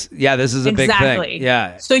 rights. Yeah, this is a big thing.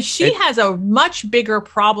 Yeah. So she has a much bigger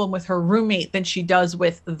problem with her roommate than she does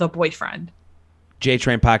with the boyfriend.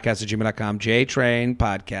 JTrainPodcast@gmail.com.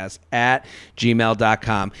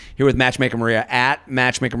 JTrainPodcast@gmail.com. Here with Matchmaker Maria at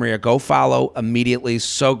Matchmaker Maria. Go follow immediately.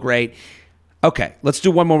 So great. Okay, let's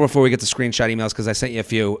do one more before we get to screenshot emails because I sent you a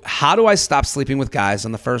few. How do I stop sleeping with guys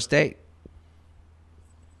on the first date?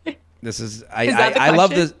 This is I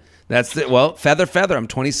love this. That's it. Well, feather. I'm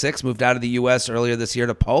 26, moved out of the U.S. earlier this year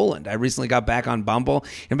to Poland. I recently got back on Bumble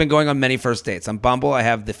and been going on many first dates. On Bumble, I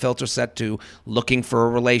have the filter set to looking for a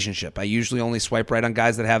relationship. I usually only swipe right on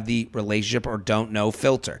guys that have the relationship or don't know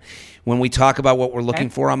filter. When we talk about what we're looking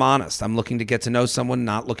for, I'm honest. I'm looking to get to know someone,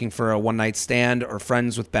 not looking for a one-night stand or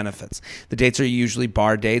friends with benefits. The dates are usually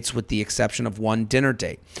bar dates with the exception of one dinner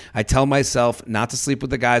date. I tell myself not to sleep with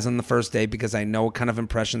the guys on the first date because I know what kind of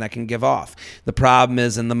impression that can give off. The problem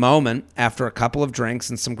is in the moment, after a couple of drinks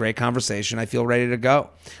and some great conversation, I feel ready to go.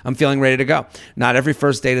 I'm feeling ready to go. Not every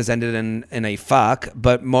first date has ended in a fuck,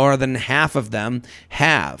 but more than half of them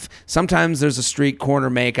have. Sometimes there's a street corner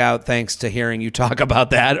makeout thanks to hearing you talk about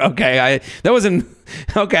that. Okay. That wasn't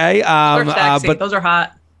okay. But those are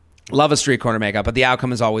hot. Love a street corner makeout, but the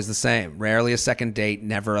outcome is always the same. Rarely a second date,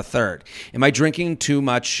 never a third. Am I drinking too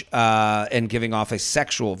much and giving off a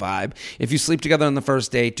sexual vibe? If you sleep together on the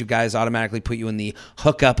first date, do guys automatically put you in the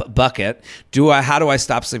hookup bucket? How do I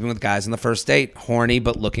stop sleeping with guys on the first date? Horny,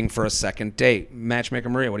 but looking for a second date. Matchmaker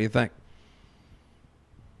Maria, what do you think?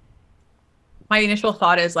 My initial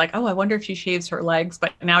thought is like, oh, I wonder if she shaves her legs,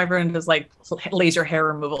 but now everyone does like laser hair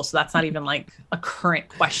removal. So that's not even like a current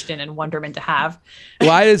question and wonderment to have.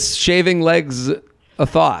 Why is shaving legs a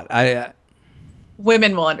thought?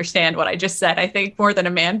 Women will understand what I just said, I think, more than a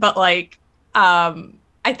man. But like,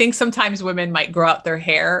 I think sometimes women might grow out their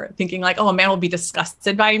hair thinking like, oh, a man will be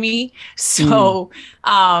disgusted by me. So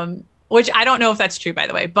which I don't know if that's true, by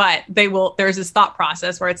the way, but there's this thought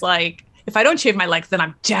process where it's like, if I don't shave my legs, then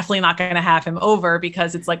I'm definitely not going to have him over,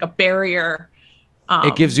 because it's like a barrier.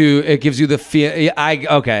 It gives you the feel.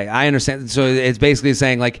 I understand. So it's basically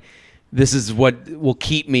saying like, this is what will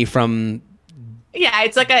keep me from. Yeah,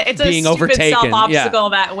 it's a being stupid overtaken. self-obstacle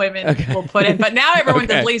that women will put in. But now everyone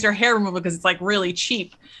does laser hair removal because it's like really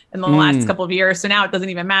cheap in the last couple of years. So now it doesn't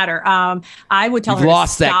even matter. I would tell her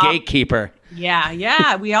lost to stop. That gatekeeper.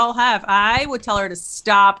 Yeah, we all have. I would tell her to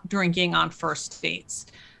stop drinking on first dates.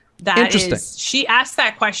 She asked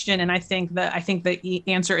that question, and I think the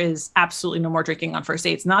answer is absolutely no more drinking on first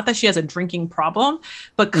dates. Not that she has a drinking problem,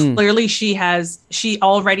 but clearly she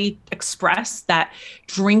already expressed that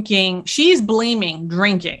drinking, she's blaming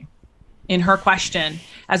drinking in her question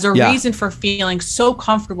as a reason for feeling so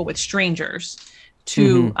comfortable with strangers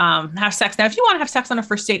to have sex. Now, if you want to have sex on a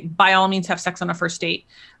first date, by all means have sex on a first date.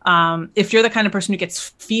 If you're the kind of person who gets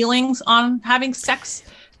feelings on having sex,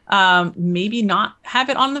 maybe not have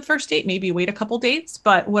it on the first date, maybe wait a couple dates.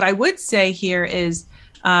 But what I would say here is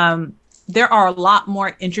there are a lot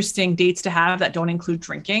more interesting dates to have that don't include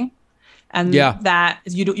drinking, and that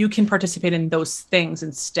you can participate in those things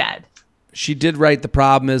instead. She did write, the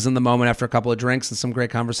problem is in the moment after a couple of drinks and some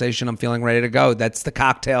great conversation, I'm feeling ready to go. That's the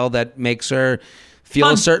cocktail that makes her feel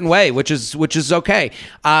a certain way, which is okay.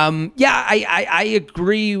 I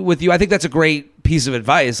agree with you. I think that's a great piece of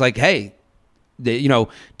advice. Like, hey,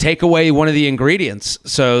 take away one of the ingredients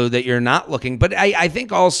so that you're not looking. But I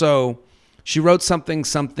think also she wrote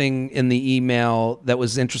something in the email that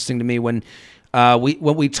was interesting to me. When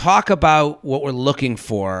we talk about what we're looking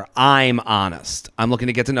for, I'm honest. I'm looking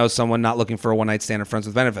to get to know someone, not looking for a one-night stand or friends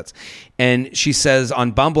with benefits. And she says,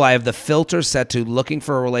 on Bumble, I have the filter set to looking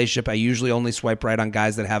for a relationship. I usually only swipe right on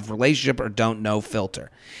guys that have relationship or don't know filter.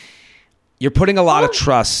 You're putting a lot of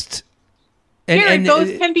trust. And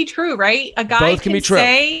both can be true, right? A guy can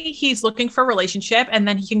say he's looking for a relationship, and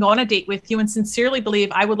then he can go on a date with you and sincerely believe,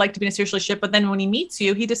 I would like to be in a serious relationship. But then when he meets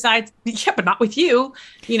you, he decides, but not with you.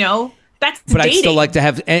 That's but dating. I'd still like to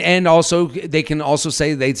have, and also they can also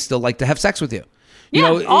say they'd still like to have sex with you.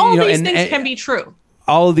 All these things can be true.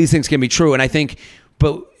 All of these things can be true. And I think,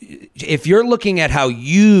 but if you're looking at how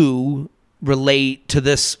you relate to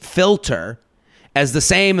this filter as the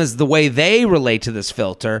same as the way they relate to this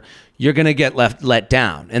filter, you're going to get let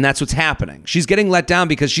down. And that's what's happening. She's getting let down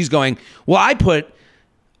because she's going, well,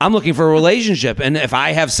 I'm looking for a relationship. And if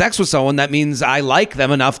I have sex with someone, that means I like them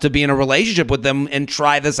enough to be in a relationship with them and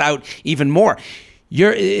try this out even more.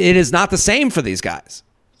 It is not the same for these guys.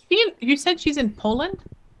 You said she's in Poland?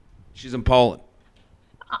 She's in Poland.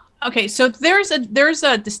 Okay, so there's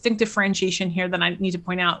a distinct differentiation here that I need to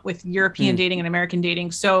point out with European dating and American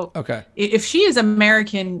dating. So if she is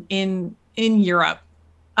American in Europe,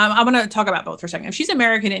 I'm going to talk about both for a second. If she's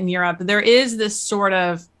American in Europe, there is this sort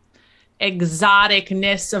of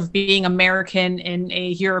exoticness of being American in a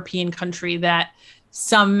European country that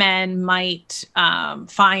some men might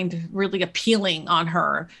find really appealing on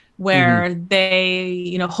her, where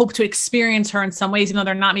they, hope to experience her in some ways, even though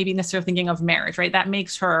they're not maybe necessarily thinking of marriage, right? That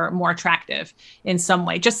makes her more attractive in some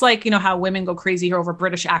way. Just like, how women go crazy over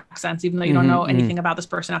British accents, even though you don't know anything about this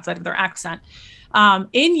person outside of their accent.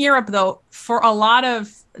 In Europe, though, for a lot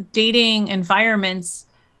of dating environments,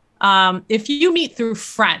 if you meet through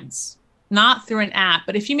friends, not through an app,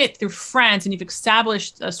 but if you meet through friends and you've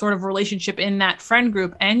established a sort of relationship in that friend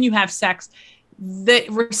group and you have sex, the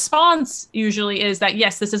response usually is that,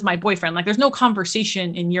 yes, this is my boyfriend. Like, there's no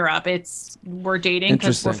conversation in Europe. It's we're dating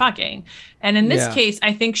because we're fucking. And in this case,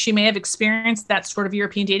 I think she may have experienced that sort of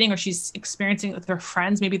European dating, or she's experiencing it with her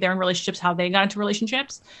friends. Maybe they're in relationships, how they got into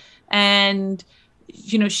relationships. And,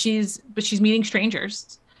 she's meeting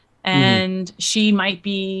strangers, and she might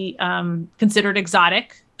be considered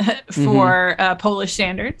exotic for Polish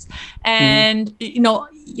standards. And,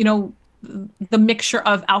 the mixture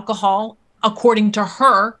of alcohol, according to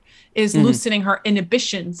her, is loosening her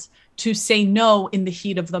inhibitions to say no in the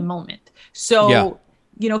heat of the moment. So,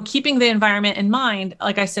 keeping the environment in mind,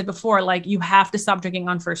 like I said before, like, you have to stop drinking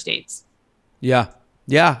on first dates. Yeah.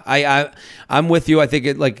 I'm with you. I think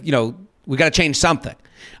we got to change something.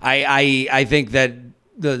 I think that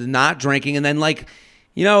the not drinking, and then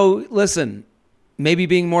listen, maybe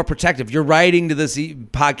being more protective. You're writing to this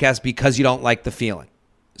podcast because you don't like the feeling.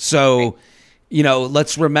 So,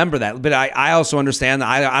 let's remember that. But I also understand that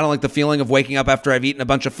I don't like the feeling of waking up after I've eaten a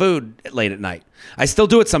bunch of food late at night. I still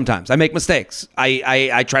do it sometimes. I make mistakes.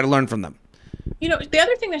 I try to learn from them. The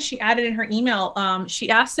other thing that she added in her email, she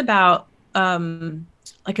asked about,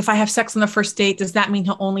 if I have sex on the first date, does that mean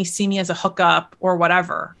he'll only see me as a hookup or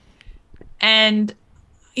whatever? And,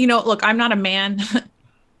 look, I'm not a man.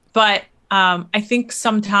 But I think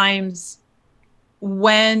sometimes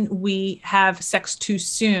when we have sex too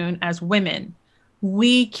soon as women,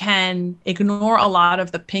 we can ignore a lot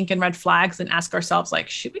of the pink and red flags and ask ourselves, like,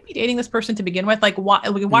 should we be dating this person to begin with? Like, why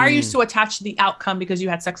are you so attached to the outcome because you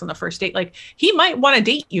had sex on the first date? Like, he might want to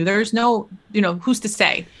date you. There's no, who's to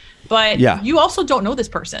say? But you also don't know this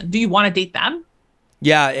person. Do you want to date them?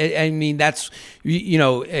 Yeah, I mean, that's,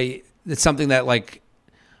 it's something that, like,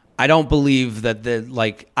 I don't believe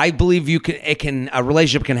that I believe a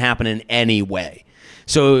relationship can happen in any way.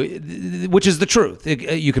 So, which is the truth.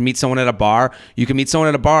 You can meet someone at a bar. You can meet someone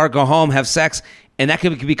at a bar, go home, have sex, and that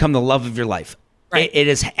could become the love of your life. Right. It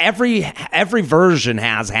is every version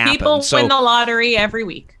has happened. People win the lottery every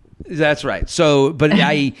week. That's right. So, but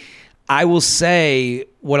I will say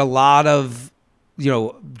what a lot of,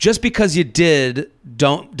 just because you did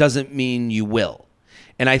doesn't mean you will.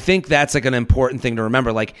 And I think that's like an important thing to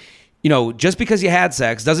remember. Like, just because you had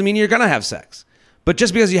sex doesn't mean you're going to have sex. But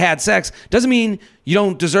just because you had sex doesn't mean you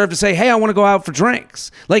don't deserve to say, hey, I want to go out for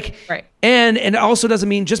drinks. Like, right. And it also doesn't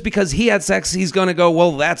mean just because he had sex, he's going to go,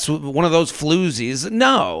 well, that's one of those floozies.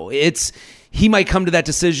 No, he might come to that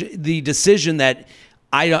decision that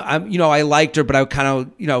I liked her, but I kind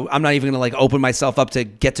of, I'm not even going to like open myself up to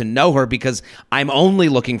get to know her because I'm only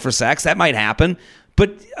looking for sex. That might happen.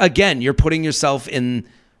 But again, you're putting yourself in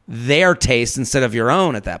their taste instead of your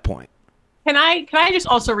own at that point. Can I just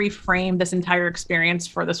also reframe this entire experience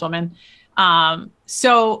for this woman?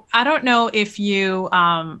 So I don't know if you,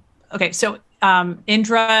 Indra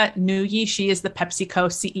Nooyi, she is the PepsiCo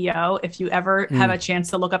CEO. If you ever have a chance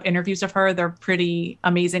to look up interviews of her, they're pretty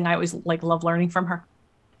amazing. I always love learning from her.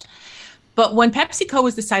 But when PepsiCo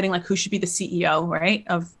was deciding like who should be the CEO, right,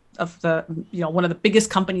 of the, one of the biggest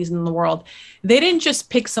companies in the world, they didn't just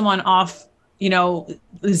pick someone off,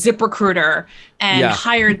 ZipRecruiter and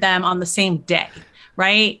hired them on the same day,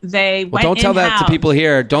 right? They went don't tell in-house. that to people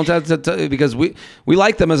here. Don't tell because we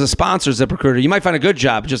like them as a sponsor, ZipRecruiter. You might find a good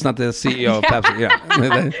job, just not the CEO of Pepsi.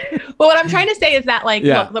 Yeah. Well, what I'm trying to say is that,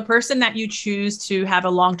 look, the person that you choose to have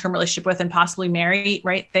a long-term relationship with and possibly marry,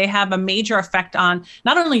 right? They have a major effect on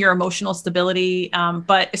not only your emotional stability,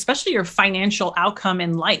 but especially your financial outcome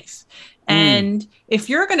in life. And if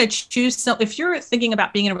you're going to choose, if you're thinking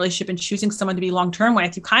about being in a relationship and choosing someone to be long-term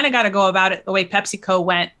with, you kind of got to go about it the way PepsiCo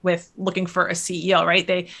went with looking for a CEO, right?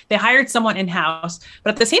 They hired someone in-house,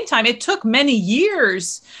 but at the same time, it took many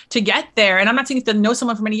years to get there. And I'm not saying you have to know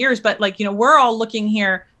someone for many years, but we're all looking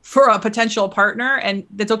here for a potential partner, and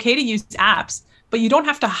it's okay to use apps, but you don't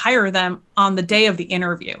have to hire them on the day of the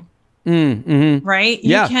interview, right?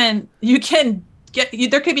 Yeah. You can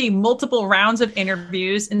there could be multiple rounds of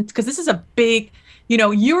interviews, and because this is a big,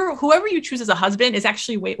 whoever you choose as a husband is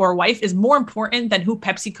actually or wife is more important than who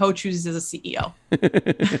PepsiCo chooses as a CEO.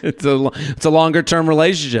 It's a longer term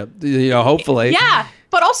relationship, hopefully. Yeah,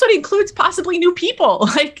 but also it includes possibly new people.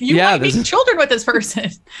 Like you might make children with this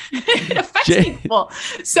person. It affects people.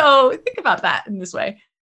 So think about that in this way.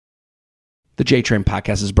 The J-Train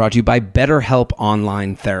podcast is brought to you by BetterHelp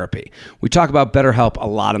Online Therapy. We talk about BetterHelp a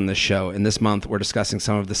lot on this show, and this month we're discussing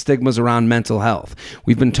some of the stigmas around mental health.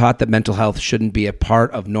 We've been taught that mental health shouldn't be a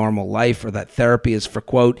part of normal life, or that therapy is for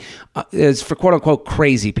quote unquote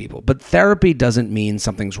crazy people. But therapy doesn't mean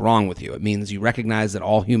something's wrong with you. It means you recognize that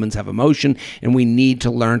all humans have emotion, and we need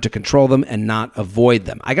to learn to control them and not avoid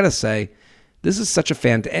them. I gotta say, this is such a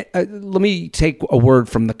let me take a word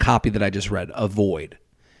from the copy that I just read: avoid.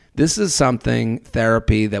 This is something,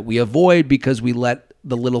 therapy, that we avoid because we let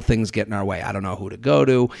the little things get in our way. I don't know who to go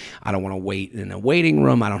to. I don't want to wait in a waiting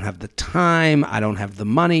room. I don't have the time. I don't have the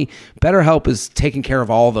money. BetterHelp is taking care of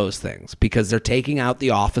all those things because they're taking out the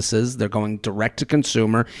offices. They're going direct to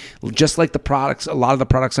consumer, just like the products, a lot of the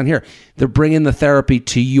products on here. They're bringing the therapy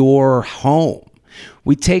to your home.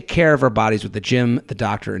 We take care of our bodies with the gym, the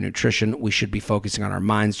doctor, and nutrition. We should be focusing on our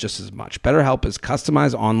minds just as much. BetterHelp is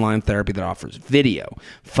customized online therapy that offers video,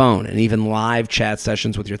 phone, and even live chat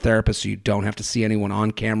sessions with your therapist so you don't have to see anyone on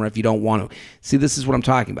camera if you don't want to. See, this is what I'm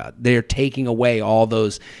talking about. They're taking away all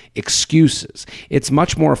those excuses. It's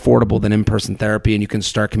much more affordable than in-person therapy, and you can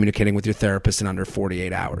start communicating with your therapist in under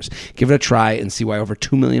 48 hours. Give it a try and see why over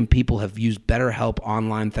 2 million people have used BetterHelp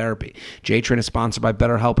online therapy. J-Train is sponsored by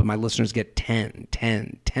BetterHelp, and my listeners get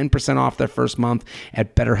 10% off their first month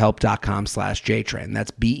at betterhelp.com/JTrain.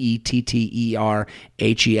 That's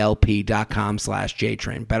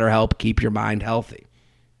BetterHelp.com/JTrain. BetterHelp, keep your mind healthy.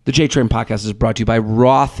 The J-Train podcast is brought to you by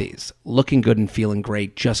Rothy's. Looking good and feeling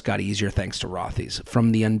great just got easier thanks to Rothy's.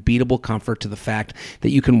 From the unbeatable comfort to the fact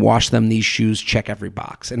that you can wash them, these shoes check every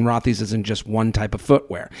box. And Rothy's isn't just one type of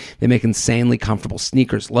footwear. They make insanely comfortable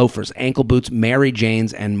sneakers, loafers, ankle boots, Mary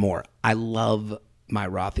Janes, and more. I love my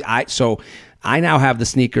Rothy. I now have the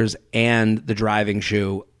sneakers and the driving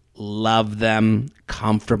shoe. Love them.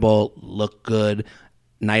 Comfortable. Look good.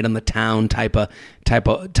 Night on the town type of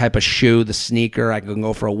shoe. The sneaker. I can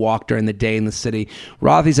go for a walk during the day in the city.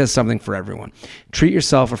 Rothy's has something for everyone. Treat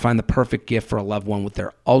yourself or find the perfect gift for a loved one with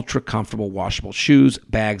their ultra comfortable washable shoes,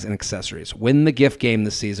 bags, and accessories. Win the gift game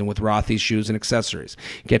this season with Rothy's shoes and accessories.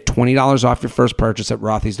 Get $20 off your first purchase at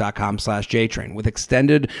rothys.com/JTrain with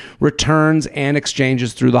extended returns and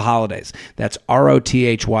exchanges through the holidays. That's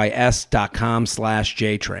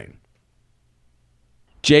rothys.com/JTrain.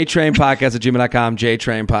 JTrain Podcast at gmail.com,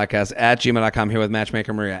 JTrain Podcast at gmail.com, here with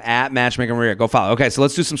Matchmaker Maria, at Matchmaker Maria. Go follow. Okay, so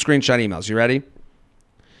let's do some screenshot emails. You ready?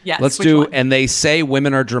 Yes. Let's do, and they say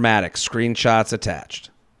women are dramatic. Screenshots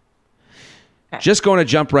attached. Okay. Just going to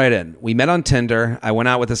jump right in. We met on Tinder. I went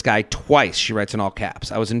out with this guy twice. She writes in all caps.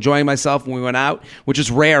 I was enjoying myself when we went out, which is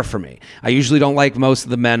rare for me. I usually don't like most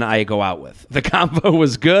of the men I go out with. The convo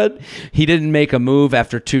was good. He didn't make a move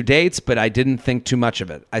after 2 dates, but I didn't think too much of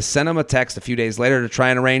it. I sent him a text a few days later to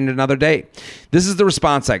try and arrange another date. This is the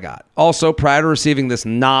response I got. Also, prior to receiving this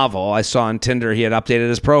novel, I saw on Tinder he had updated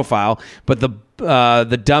his profile, but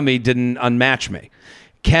the dummy didn't unmatch me.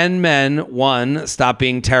 Can men, 1, stop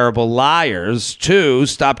being terrible liars, 2,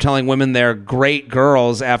 stop telling women they're great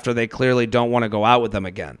girls after they clearly don't want to go out with them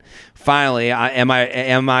again? Finally, am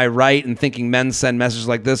I right in thinking men send messages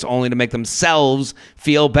like this only to make themselves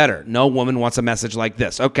feel better? No woman wants a message like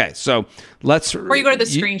this. Okay, so let's... Before you go to the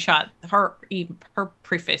screenshot, her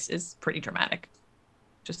preface is pretty dramatic.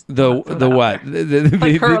 Just the what?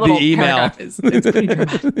 The email. It's pretty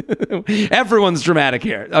dramatic. Everyone's dramatic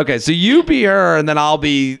here. Okay, so you be her, and then I'll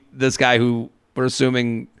be this guy who we're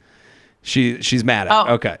assuming she's mad at.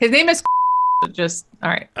 Oh, okay. His name is just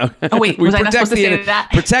all right. Okay. Oh wait, was I not supposed to say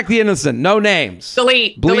that? Protect the innocent. No names.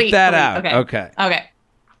 Delete that out. Okay.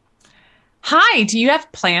 Hi. Do you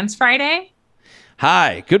have plans Friday?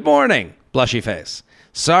 Hi. Good morning. Blushy face.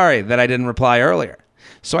 Sorry that I didn't reply earlier.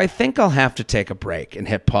 So I think I'll have to take a break and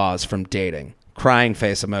hit pause from dating. Crying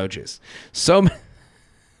face emojis.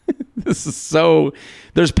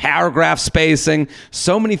 There's paragraph spacing.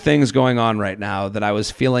 So many things going on right now that I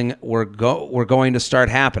was feeling were going to start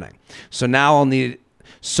happening. So now I'll need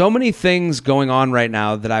so many things going on right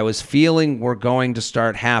now that I was feeling were going to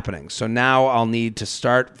start happening. So now I'll need to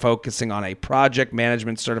start focusing on a project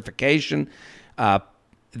management certification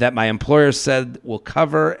that my employer said will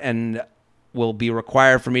cover and will be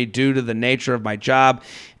required for me due to the nature of my job,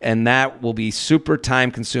 and that will be super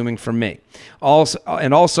time consuming for me. Also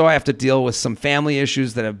I have to deal with some family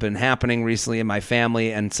issues that have been happening recently in my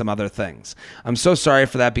family and some other things. I'm so sorry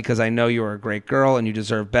for that because I know you are a great girl and you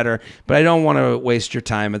deserve better, but I don't want to waste your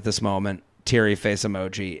time at this moment. Teary face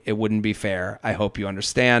emoji. It wouldn't be fair. I hope you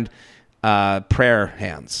understand. Prayer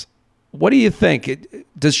hands. What do you think?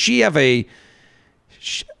 Does she have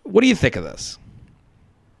what do you think of this?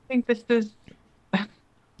 I think this is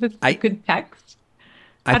a good text.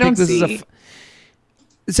 I think this is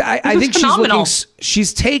I think phenomenal.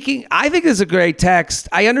 She's taking, I think it's a great text.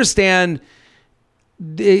 I understand.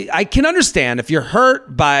 I can understand if you're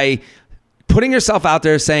hurt by putting yourself out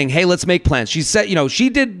there saying, hey, let's make plans. She said, she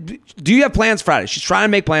did, do you have plans Friday? She's trying to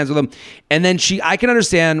make plans with him. And then I can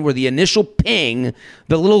understand where the initial ping,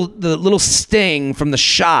 the little sting from the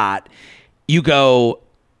shot, you go,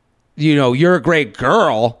 you're a great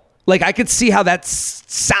girl. Like, I could see how that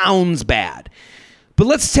sounds bad, but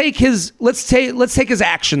let's take his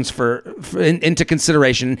actions into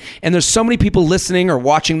consideration. And there's so many people listening or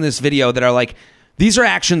watching this video that are like, these are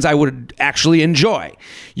actions I would actually enjoy.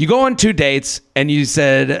 You go on 2 dates and you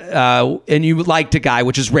said, and you liked a guy,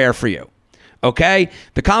 which is rare for you. Okay.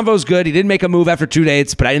 The convo's good. He didn't make a move after 2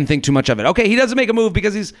 dates, but I didn't think too much of it. Okay. He doesn't make a move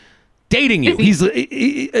because he's dating you.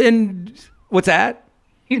 And what's that?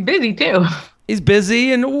 He's busy too. He's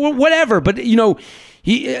busy and whatever, but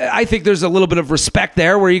I think there's a little bit of respect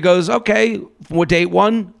there where he goes, okay, well, date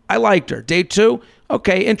 1, I liked her. Date 2,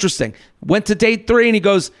 okay, interesting. Went to date 3 and he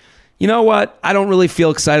goes, you know what? I don't really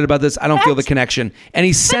feel excited about this. I don't feel the connection. And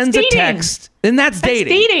he sends a text, and that's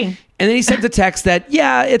dating. And then he sends a text that,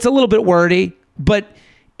 yeah, it's a little bit wordy, but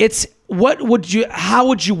it's, how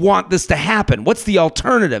would you want this to happen? What's the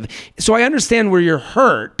alternative? So I understand where you're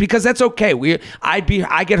hurt because that's okay. I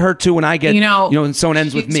get hurt too when I get, and someone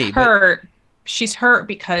ends with me. She's hurt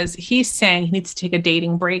because he's saying he needs to take a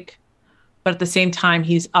dating break, but at the same time,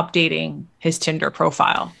 he's updating his Tinder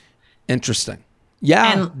profile. Interesting.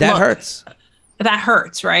 Yeah, that hurts. That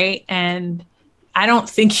hurts, right? And I don't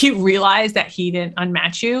think he realized that he didn't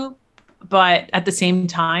unmatch you, but at the same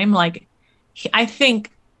time, I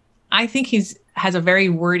think he's has a very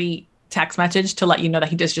wordy text message to let you know that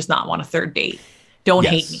he does just not want a third date. Don't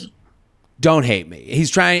Yes. hate me. Don't hate me. He's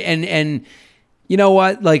trying, and you know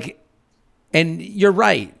what? Like, and you're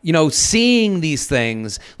right. You know, seeing these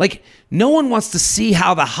things, like, no one wants to see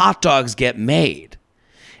how the hot dogs get made.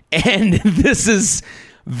 And this is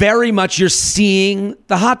very much, you're seeing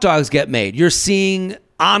the hot dogs get made. You're seeing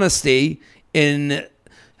honesty in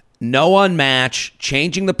no unmatch,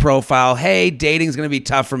 changing the profile. Hey, dating's going to be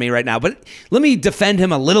tough for me right now. But let me defend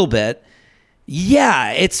him a little bit.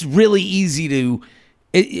 Yeah, it's really easy to,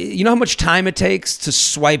 you know how much time it takes to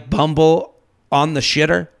swipe Bumble on the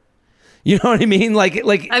shitter? You know what I mean? Like I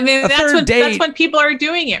mean, a that's third date. that's when people are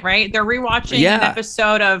doing it, right? They're rewatching an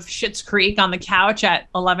episode of Schitt's Creek on the couch at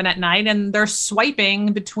 11 at night, and they're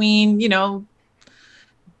swiping between, you know,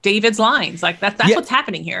 David's lines. Like that's what's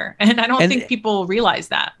happening here, and I don't think people realize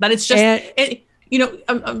that. But it's just, you know,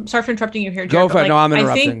 I'm sorry for interrupting you here, Jared. Go for it. No, I'm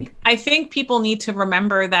interrupting. I think people need to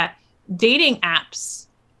remember that dating apps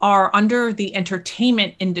are under the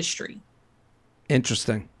entertainment industry.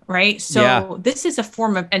 Interesting. Right. So this is a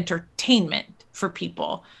form of entertainment for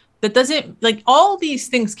people. That doesn't, like, all these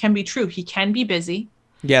things can be true. He can be busy.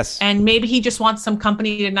 Yes. And maybe he just wants some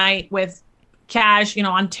company tonight with cash, you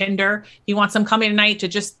know, on Tinder. He wants some company tonight to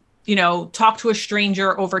just, you know, talk to a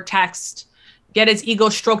stranger over text, get his ego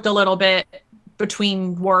stroked a little bit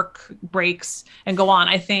between work breaks and go on.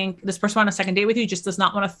 I think this person on a second date with you just does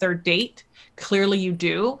not want a third date. Clearly you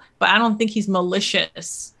do, but I don't think he's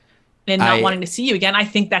malicious and not wanting to see you again. I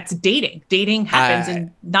think that's dating. Dating happens,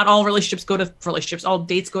 and not all relationships go to relationships. All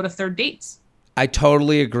dates go to third dates. I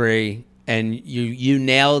totally agree, and you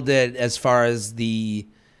nailed it as far as the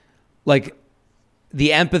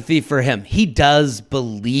empathy for him. He does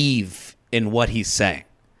believe in what he's saying.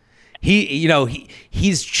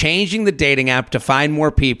 He's changing the dating app to find more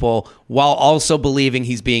people while also believing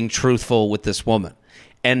he's being truthful with this woman,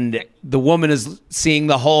 and the woman is seeing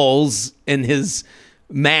the holes in his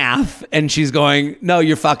math, and she's going, no,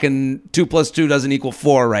 you're fucking 2 + 2 doesn't equal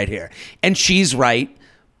 4 right here. And she's right,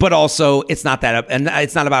 but also it's not that, and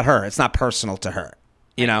it's not about her. It's not personal to her.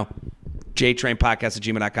 You know,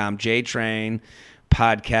 jtrainpodcast@gmail.com,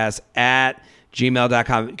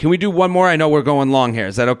 jtrainpodcast@gmail.com. Can we do one more? I know we're going long here.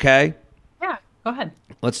 Is that okay? Yeah, go ahead.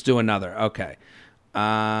 Let's do another. Okay.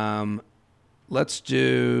 Let's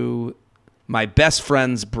do my best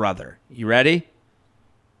friend's brother. You ready?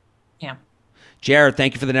 Yeah. Jared,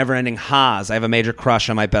 thank you for the never-ending Haas. I have a major crush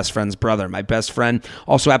on my best friend's brother. My best friend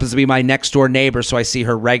also happens to be my next-door neighbor, so I see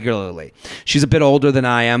her regularly. She's a bit older than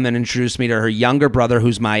I am and introduced me to her younger brother,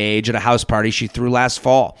 who's my age, at a house party she threw last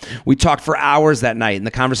fall. We talked for hours that night, and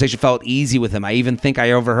the conversation felt easy with him. I even think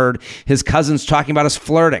I overheard his cousins talking about us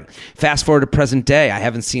flirting. Fast forward to present day. I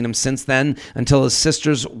haven't seen him since then until his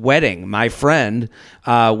sister's wedding, my friend,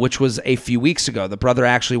 which was a few weeks ago. The brother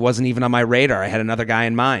actually wasn't even on my radar. I had another guy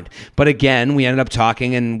in mind. But again, we ended up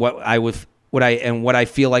talking, and what I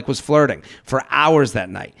feel like was flirting for hours that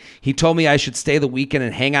night. He told me I should stay the weekend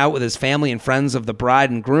and hang out with his family and friends of the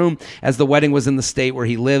bride and groom, as the wedding was in the state where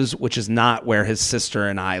he lives, which is not where his sister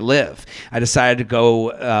and I live. I decided to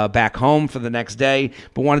go back home for the next day,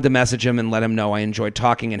 but wanted to message him and let him know I enjoyed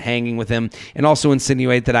talking and hanging with him, and also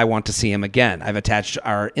insinuate that I want to see him again. I've attached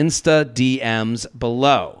our Insta DMs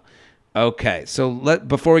below. Okay, so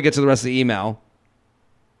before we get to the rest of the email,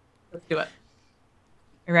 let's do it.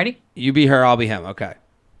 You ready? You be her, I'll be him. Okay.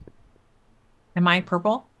 Am I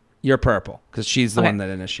purple? You're purple, because she's the one that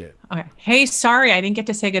initiated. Okay. Hey, sorry, I didn't get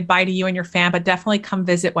to say goodbye to you and your fan, but definitely come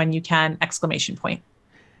visit when you can! !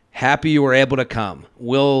 Happy you were able to come.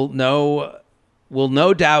 We'll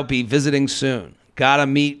no doubt be visiting soon. Gotta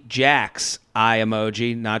meet Jax. Eye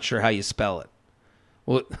emoji. Not sure how you spell it.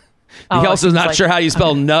 Well, he also is not sure how you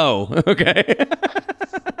spell no. Okay.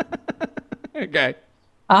 Okay.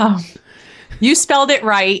 You spelled it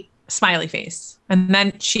right, smiley face. And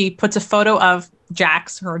then she puts a photo of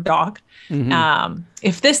Jax, her dog. Mm-hmm.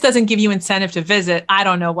 If this doesn't give you incentive to visit, I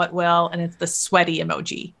don't know what will. And it's the sweaty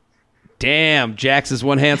emoji. Damn, Jax is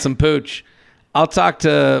one handsome pooch. I'll talk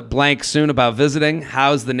to blank soon about visiting.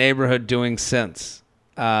 How's the neighborhood doing since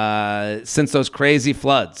those crazy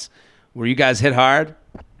floods? Were you guys hit hard?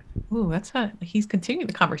 Ooh, he's continuing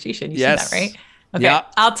the conversation. You yes. see that, right? Okay,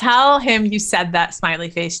 yep. I'll tell him you said that, smiley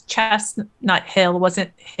face. Chestnut Hill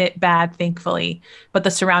wasn't hit bad, thankfully, but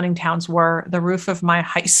the surrounding towns were. The roof of my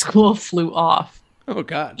high school flew off. Oh,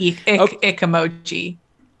 God. Ick emoji.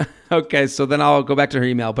 Okay, so then I'll go back to her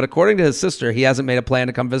email. But according to his sister, he hasn't made a plan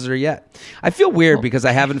to come visit her yet. I feel weird because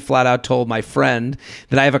I haven't flat out told my friend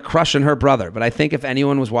that I have a crush on her brother. But I think if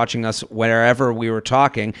anyone was watching us wherever we were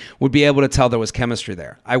talking, would be able to tell there was chemistry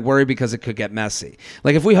there. I worry because it could get messy.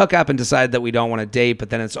 Like if we hook up and decide that we don't want to date, but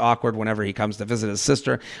then it's awkward whenever he comes to visit his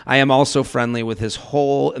sister. I am also friendly with his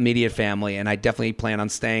whole immediate family, and I definitely plan on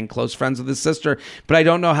staying close friends with his sister. But I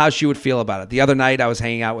don't know how she would feel about it. The other night, I was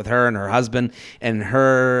hanging out with her and her husband, and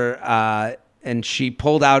and she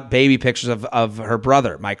pulled out baby pictures of her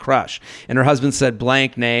brother, my crush. And her husband said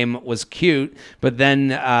blank name was cute, but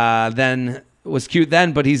then was cute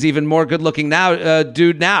then, but he's even more good looking now,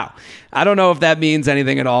 dude now. I don't know if that means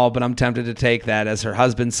anything at all, but I'm tempted to take that as her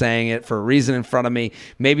husband saying it for a reason in front of me.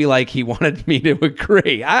 Maybe like he wanted me to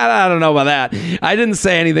agree. I don't know about that. I didn't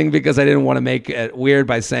say anything because I didn't want to make it weird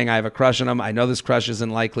by saying I have a crush on him. I know this crush isn't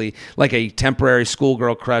likely like a temporary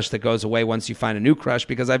schoolgirl crush that goes away once you find a new crush,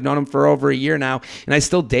 because I've known him for over a year now, and I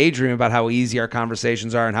still daydream about how easy our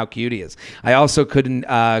conversations are and how cute he is. I also could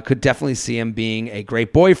definitely see him being a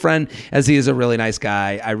great boyfriend, as he is a really nice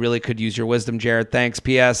guy. I really could use your wisdom, Jared. Thanks.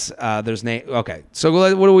 P.S. There's name. Okay, so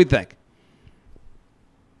what do we think?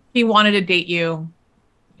 He wanted to date you.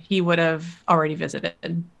 He would have already visited.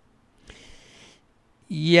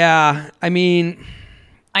 Yeah, I mean,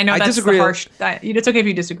 I know that's disagree. the harsh. It's okay if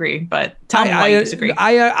you disagree, but tell me why you disagree.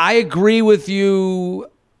 I agree with you.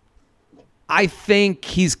 I think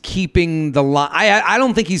he's keeping the line. I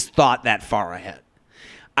don't think he's thought that far ahead.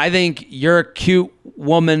 I think you're a cute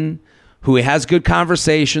woman who he has good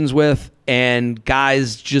conversations with, and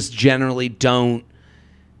guys just generally don't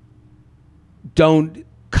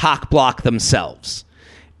cock block themselves.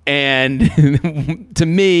 And to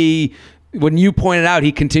me, when you pointed out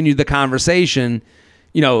he continued the conversation,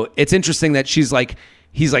 you know, it's interesting that he's like,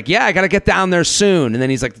 yeah, I got to get down there soon. And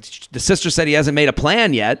then he's like, the sister said he hasn't made a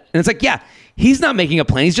plan yet. And it's like, yeah, he's not making a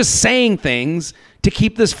plan. He's just saying things to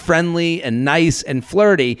keep this friendly and nice and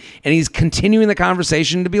flirty. And he's continuing the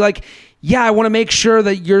conversation to be like, yeah, I want to make sure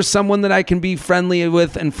that you're someone that I can be friendly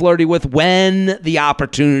with and flirty with when the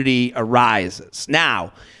opportunity arises.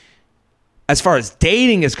 Now, as far as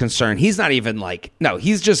dating is concerned, he's not even like, no,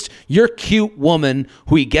 he's just your cute woman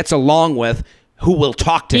who he gets along with, who will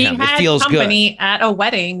talk to him. It feels good. He had company at a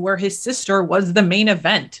wedding where his sister was the main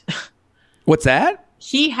event. What's that?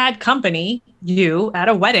 He had company, you, at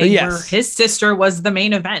a wedding where his sister was the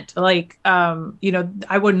main event. Like, you know,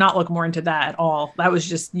 I would not look more into that at all. That was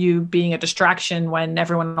just you being a distraction when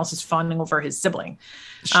everyone else is fawning over his sibling.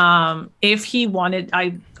 If he wanted,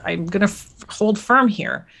 I'm going to hold firm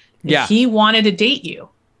here. If he wanted to date you,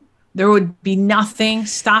 there would be nothing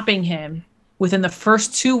stopping him within the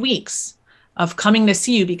first 2 weeks of coming to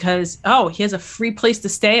see you because, oh, he has a free place to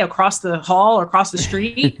stay across the hall or across the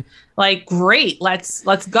street. Like, great,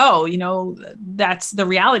 let's go. You know, that's the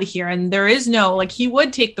reality here. And there is no, like, he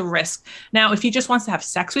would take the risk. Now, if he just wants to have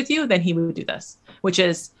sex with you, then he would do this, which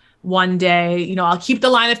is one day, you know, I'll keep the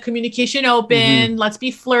line of communication open. Mm-hmm. Let's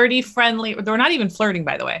be flirty, friendly. They're not even flirting,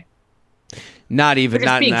 by the way. Not in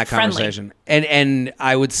that conversation. And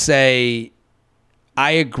I would say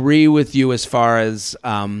I agree with you as far as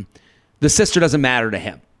the sister doesn't matter to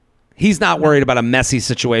him. He's not worried about a messy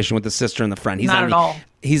situation with the sister and the friend. He's not at all.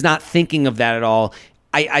 He's not thinking of that at all.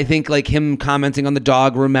 I think like him commenting on the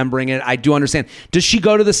dog, remembering it, I do understand. Does she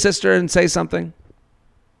go to the sister and say something?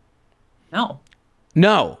 No.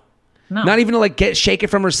 Not even to like shake it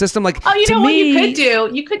from her system. Like, oh, you know what you could do?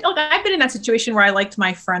 You could. Look, I've been in that situation where I liked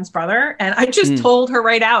my friend's brother, and I just told her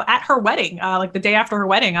right out at her wedding, like the day after her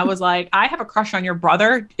wedding, I was like, "I have a crush on your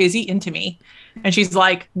brother. Is he into me?" And she's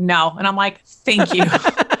like, "No," and I'm like, "Thank you."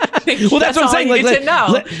 Well, that's what I'm saying.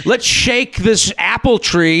 Like, let's shake this apple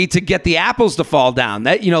tree to get the apples to fall down.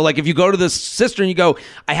 That, you know, like if you go to this sister and you go,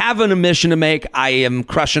 I have an admission to make. I am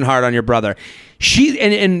crushing hard on your brother. She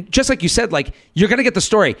and just like you said, like you're gonna get the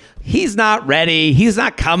story. He's not ready. He's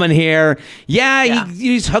not coming here. Yeah.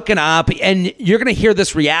 He's hooking up, and you're gonna hear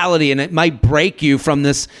this reality, and it might break you from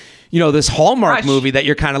this. You know, this Hallmark movie that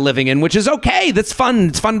you're kind of living in, which is okay. That's fun.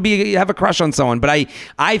 It's fun to have a crush on someone. But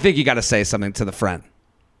I think you got to say something to the friend.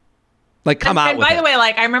 Like, come out with it. By the way,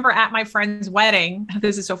 like, I remember at my friend's wedding,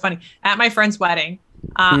 this is so funny. At my friend's wedding,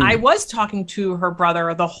 I was talking to her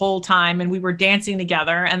brother the whole time, and we were dancing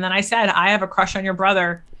together. And then I said, I have a crush on your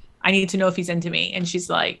brother. I need to know if he's into me. And she's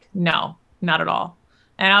like, no, not at all.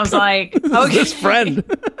 And I was like, okay. This friend.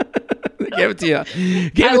 Gave it to you.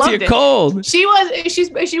 Gave it to you cold. She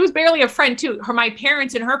was barely a friend too. My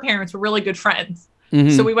parents and her parents were really good friends.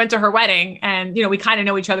 So we went to her wedding, and, we kind of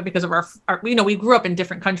know each other because of our, we grew up in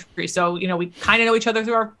different countries. So, we kind of know each other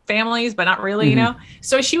through our families, but not really,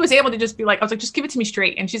 So she was able to just be like, I was like, just give it to me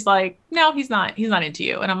straight. And she's like, no, he's not into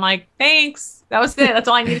you. And I'm like, thanks. That was it. That's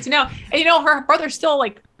all I needed to know. And, her brother still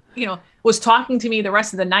was talking to me the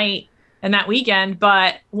rest of the night and that weekend.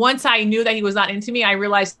 But once I knew that he was not into me, I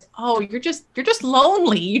realized, oh, you're just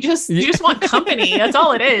lonely. You just want company. That's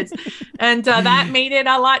all it is. And that made it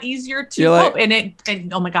a lot easier to cope.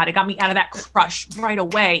 And oh my God, it got me out of that crush right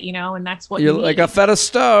away, and that's what you're like a feta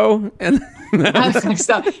stowe. And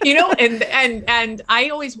and I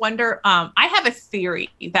always wonder, I have a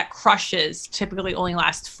theory that crushes typically only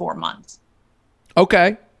last 4 months.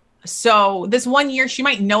 Okay. So this 1 year, she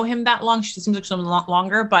might know him that long. She seems like she's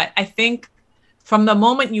longer, but I think from the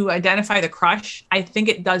moment you identify the crush, I think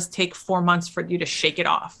it does take 4 months for you to shake it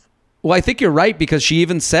off. Well, I think you're right, because she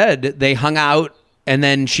even said they hung out and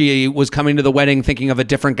then she was coming to the wedding thinking of a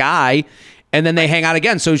different guy, and then they hang out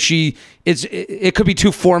again. So it could be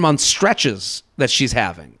 2 4-month stretches that she's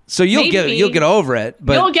having. So you'll get over it.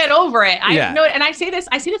 But you'll get over it. I know, and I say this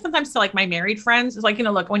sometimes to like my married friends. It's like,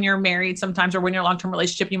 look, when you're married sometimes, or when you're in a long-term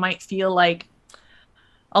relationship, you might feel like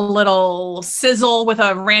a little sizzle with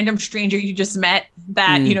a random stranger you just met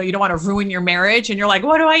that, you don't want to ruin your marriage. And you're like,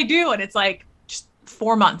 what do I do? And it's like, just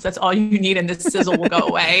 4 months. That's all you need. And this sizzle will go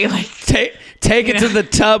away. Like take it to the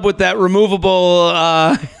tub with that removable,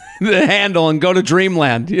 the handle and go to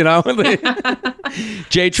dreamland, JTrain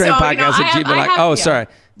Podcast at Gmail. Oh, sorry.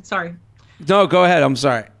 Sorry. No, go ahead. I'm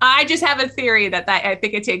sorry. I just have a theory that I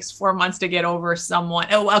think it takes 4 months to get over someone,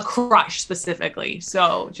 a crush specifically.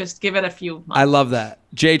 So just give it a few months. I love that.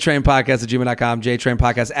 JTrain Podcast at Gmail.com. JTrain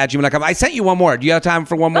Podcast at Gmail.com. I sent you one more. Do you have time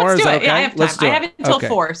for one more? Let's do it. Okay? Yeah, I have time. Let's do it. I have it until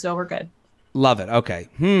 4, so we're good. Love it. Okay.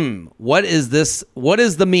 What is this? What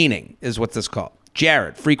is the meaning is what this called?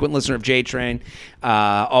 Jared, frequent listener of JTrain,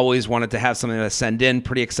 always wanted to have something to send in.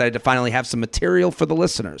 Pretty excited to finally have some material for the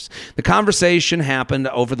listeners. The conversation happened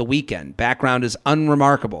over the weekend. Background is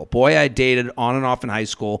unremarkable. Boy I dated on and off in high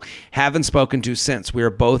school. Haven't spoken to since. We are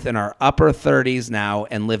both in our upper 30s now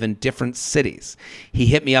and live in different cities. He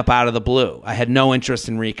hit me up out of the blue. I had no interest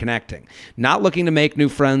in reconnecting. Not looking to make new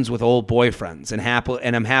friends with old boyfriends,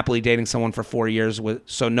 and I'm happily dating someone for 4 years,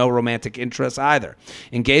 so no romantic interest either.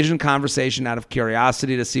 Engaged in conversation out of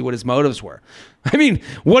curiosity to see what his motives were. I mean,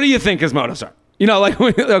 what do you think his motives are?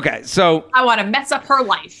 Okay, so I want to mess up her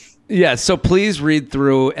life. Yeah, so please read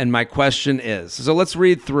through, and my question is, so let's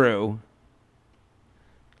read through.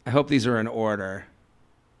 I hope these are in order.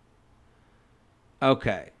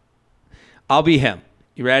 Okay. I'll be him.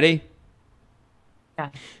 You ready? Yeah.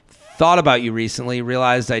 Thought about you recently,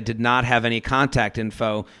 realized I did not have any contact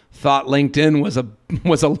info. Thought LinkedIn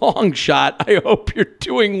was a long shot. I hope you're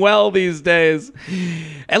doing well these days.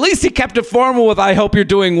 At least he kept it formal with I hope you're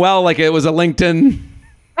doing well, like it was a LinkedIn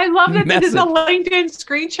I love that message. This is a LinkedIn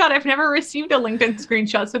screenshot. I've never received a LinkedIn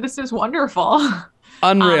screenshot, so this is wonderful.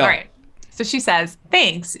 Unreal. All right. So she says,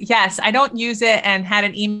 thanks. Yes, I don't use it, and had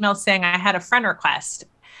an email saying I had a friend request.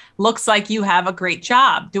 Looks like you have a great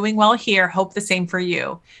job. Doing well here. Hope the same for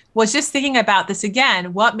you. Was just thinking about this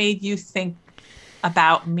again. What made you think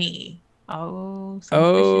about me? Oh,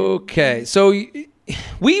 okay. So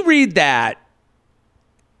we read that,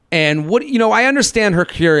 and I understand her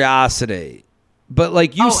curiosity, but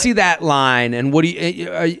like you see that line, and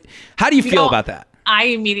how do you feel about that? I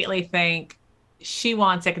immediately think she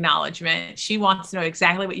wants acknowledgement. She wants to know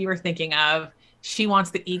exactly what you were thinking of. She wants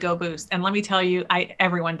the ego boost, and let me tell you,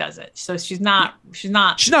 everyone does it. So she's not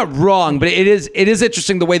wrong, but it is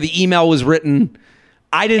interesting the way the email was written.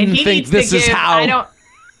 I didn't think this is how.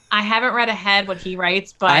 I haven't read ahead what he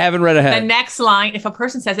writes, but I haven't read ahead. The next line, if a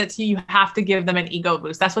person says it to you, you have to give them an ego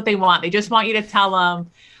boost. That's what they want. They just want you to tell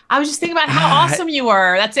them, I was just thinking about how awesome you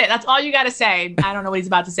were. That's it. That's all you got to say. I don't know what he's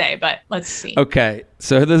about to say, but let's see. Okay.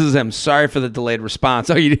 So this is him. Sorry for the delayed response.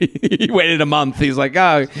 Oh, he waited a month. He's like,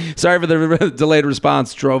 oh, sorry for the delayed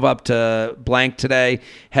response. Drove up to blank today.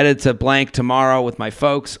 Headed to blank tomorrow with my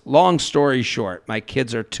folks. Long story short, my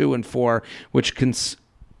kids are 2 and 4, which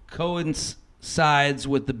coincides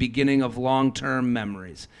with the beginning of long-term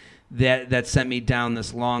memories. That sent me down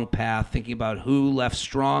this long path, thinking about who left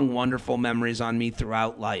strong, wonderful memories on me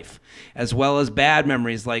throughout life, as well as bad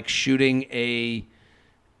memories like shooting a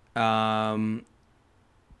basketball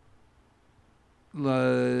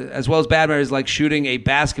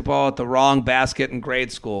at the wrong basket in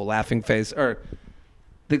grade school. Laughing face, or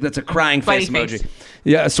I think that's a crying face emoji.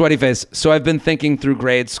 Yeah, a sweaty face. So I've been thinking through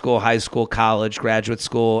grade school, high school, college, graduate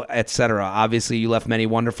school, etc. Obviously, you left many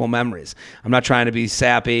wonderful memories. I'm not trying to be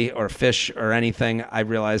sappy or fish or anything. I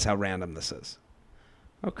realize how random this is.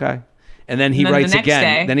 Okay. And then he And then writes the next again.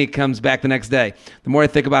 day. Then he comes back the next day. The more I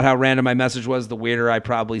think about how random my message was, the weirder I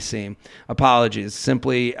probably seem. Apologies.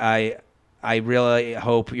 Simply, I really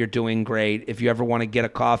hope you're doing great. If you ever want to get a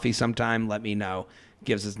coffee sometime, let me know.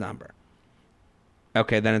 Gives his number.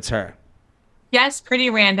 Okay, then it's her. Yes, pretty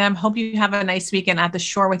random. Hope you have a nice weekend at the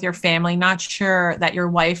shore with your family. Not sure that your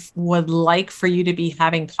wife would like for you to be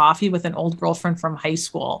having coffee with an old girlfriend from high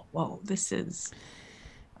school. Whoa, this is...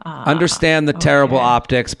 Understand the terrible okay.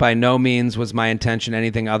 optics. By no means was my intention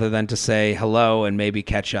anything other than to say hello and maybe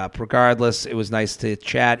catch up. Regardless, it was nice to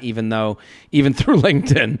chat, even through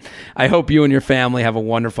LinkedIn. I hope you and your family have a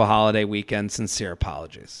wonderful holiday weekend. Sincere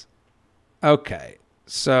apologies. Okay.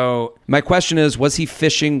 So my question is, was he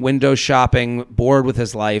fishing, window shopping, bored with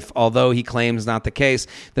his life? Although he claims not the case,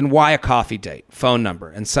 then why a coffee date, phone number,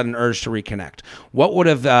 and sudden urge to reconnect? What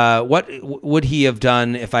would he have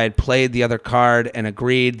done if I had played the other card and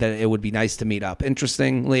agreed that it would be nice to meet up?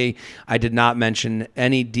 Interestingly, I did not mention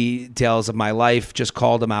any details of my life, just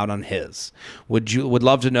called him out on his. Would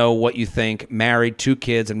love to know what you think. Married, 2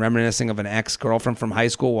 kids, and reminiscing of an ex-girlfriend from high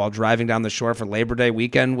school while driving down the shore for Labor Day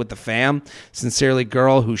weekend with the fam. Sincerely,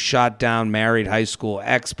 girl who shot down married high school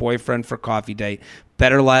ex-boyfriend for coffee date.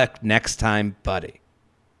 Better luck next time, buddy.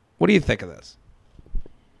 What do you think of this?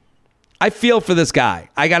 I feel for this guy.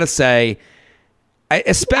 I gotta say,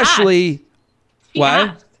 especially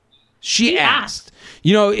what she asked.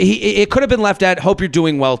 You know, it could have been left at "Hope you're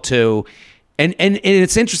doing well too," and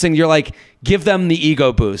it's interesting. You're like, give them the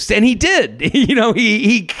ego boost, and he did. You know,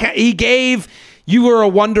 he gave. You were a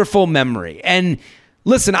wonderful memory, and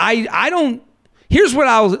listen, I don't. Here's what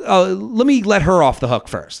let me let her off the hook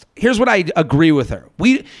first. Here's what I agree with her.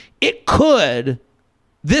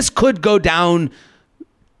 This could go down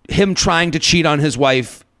him trying to cheat on his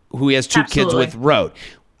wife who he has 2 kids with road.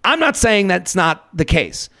 I'm not saying that's not the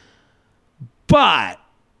case, but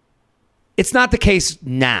it's not the case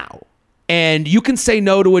now. And you can say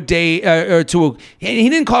no to a date he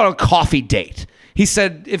didn't call it a coffee date. He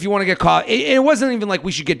said, if you want to get coffee, it wasn't even like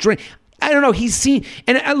we should get drink. I don't know. He's seen,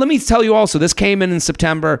 and let me tell you also, this came in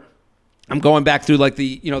September. I'm going back through like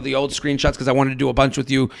the old screenshots because I wanted to do a bunch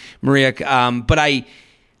with you, Maria. But I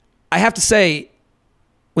have to say,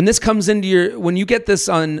 when this comes into when you get this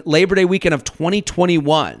on Labor Day weekend of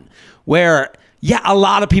 2021, where a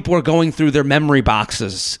lot of people are going through their memory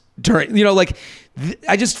boxes during,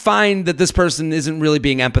 I just find that this person isn't really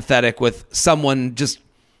being empathetic with someone just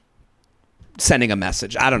sending a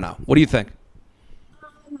message. I don't know. What do you think?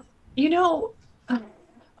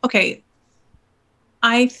 Okay,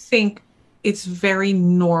 I think it's very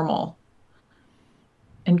normal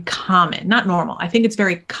and common. Not normal. I think it's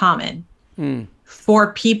very common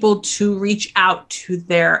for people to reach out to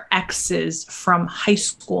their exes from high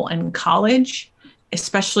school and college,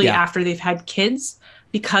 especially after they've had kids,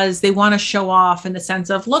 because they want to show off in the sense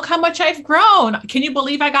of, look how much I've grown. Can you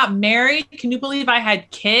believe I got married? Can you believe I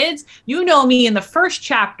had kids? You know me in the first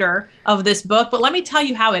chapter of this book, but let me tell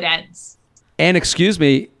you how it ends. And excuse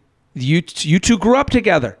me, you 2 grew up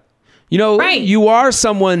together. Right. You are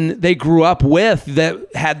someone they grew up with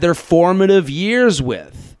that had their formative years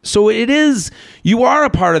with. So you are a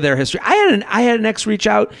part of their history. I had an ex reach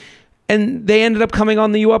out and they ended up coming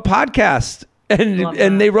on the U Up podcast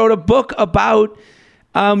and they wrote a book about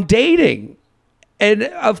dating. And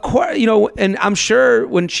of course, and I'm sure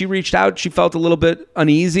when she reached out, she felt a little bit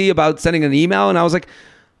uneasy about sending an email. And I was like,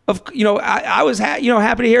 I was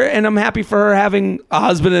happy to hear it, and I'm happy for her having a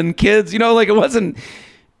husband and kids. It wasn't.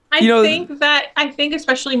 I think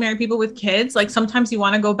especially married people with kids, like sometimes you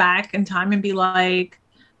want to go back in time and be like,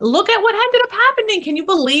 look at what ended up happening. Can you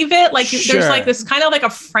believe it? Like there's like this kind of like a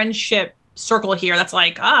friendship circle here. That's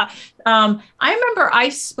like, I remember I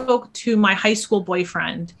spoke to my high school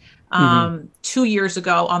boyfriend 2 years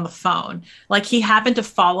ago on the phone. Like he happened to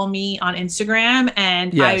follow me on Instagram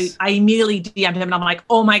and I immediately DM'd him and I'm like,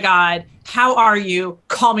 oh my God, how are you?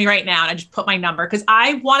 Call me right now. And I just put my number because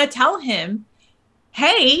I want to tell him,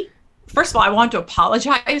 hey, first of all, I want to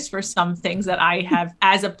apologize for some things that I have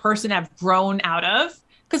as a person have grown out of.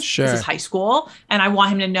 Because this is high school and I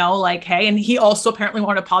want him to know like, hey, and he also apparently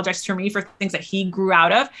wanted to apologize to me for things that he grew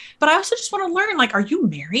out of. But I also just want to learn, like, are you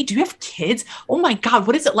married? Do you have kids? Oh my God,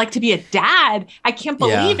 what is it like to be a dad? I can't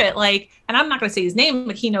believe it. Like, and I'm not going to say his name,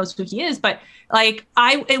 but he knows who he is. But like,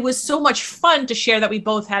 it was so much fun to share that we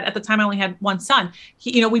both had, at the time I only had one son.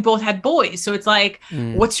 We both had boys. So it's like,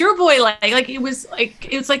 what's your boy like? Like, it was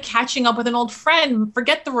like catching up with an old friend.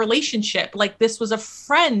 Forget the relationship. Like this was a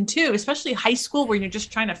friend too, especially high school where you're just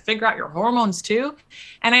trying to figure out your hormones too.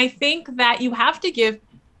 And I think that you have to give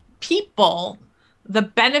people the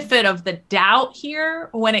benefit of the doubt here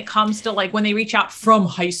when it comes to like when they reach out from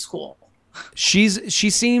high school. she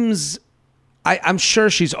seems, I'm sure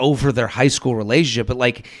she's over their high school relationship, but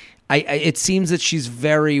like, it seems that she's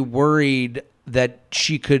very worried that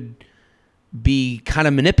she could be kind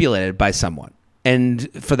of manipulated by someone.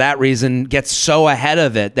 And for that reason, gets so ahead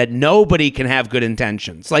of it that nobody can have good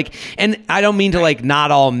intentions. Like, and I don't mean to like not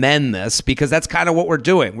all men this, because that's kind of what we're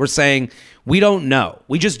doing. We're saying we don't know.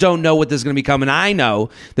 We just don't know what this is going to become. And I know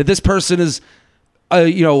that this person is,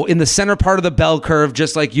 in the center part of the bell curve,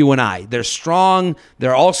 just like you and I. They're strong.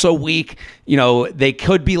 They're also weak. They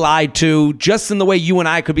could be lied to just in the way you and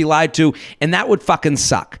I could be lied to. And that would fucking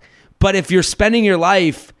suck. But if you're spending your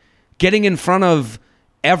life getting in front of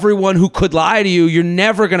everyone who could lie to you, you're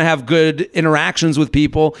never going to have good interactions with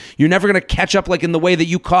people. You're never going to catch up like in the way that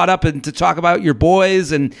you caught up and to talk about your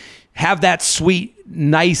boys and have that sweet,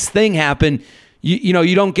 nice thing happen.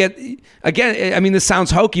 You don't get, again, I mean, this sounds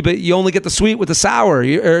hokey, but you only get the sweet with the sour.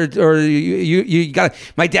 You got to,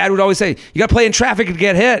 my dad would always say, you got to play in traffic to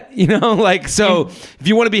get hit, so if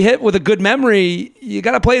you want to be hit with a good memory, you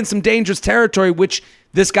got to play in some dangerous territory, which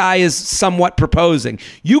this guy is somewhat proposing.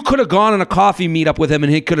 You could have gone on a coffee meetup with him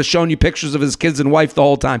and he could have shown you pictures of his kids and wife the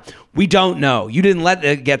whole time. We don't know. You didn't let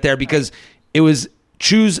it get there because it was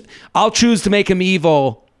I'll choose to make him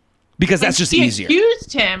evil because that's just easier. She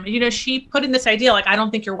accused him. She put in this idea, like, I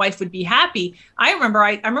don't think your wife would be happy. I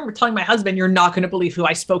remember telling my husband, you're not going to believe who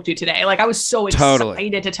I spoke to today. Like, I was so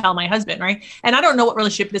excited to tell my husband, right? And I don't know what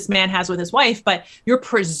relationship this man has with his wife, but you're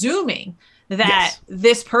presuming that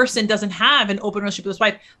this person doesn't have an open relationship with his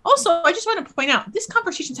wife. Also, I just want to point out, this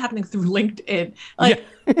conversation's happening through LinkedIn. Like,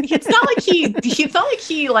 it's not like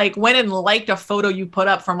he like went and liked a photo you put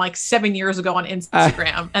up from like 7 years ago on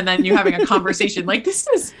Instagram, and then you're having a conversation. Like, this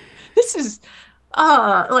is it's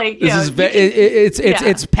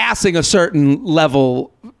passing a certain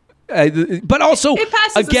level, but also it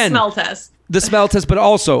passes again, the smell test. The smell test, but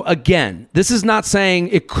also again, this is not saying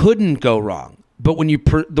it couldn't go wrong. But when you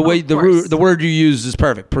the word you use is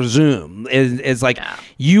perfect. Presume is like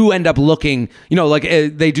you end up looking. Like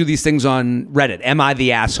they do these things on Reddit. Am I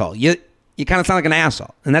the asshole? You kind of sound like an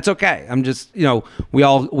asshole, and that's okay. I'm just we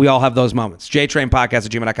all have those moments.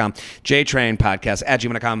 JTrainPodcast@gmail.com.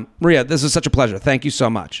 JTrainPodcast@gmail.com. Maria, this is such a pleasure. Thank you so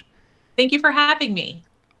much. Thank you for having me.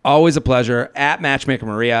 Always a pleasure. At Matchmaker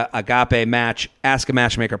Maria, Agape Match, Ask a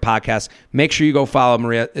Matchmaker podcast. Make sure you go follow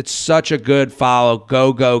Maria. It's such a good follow.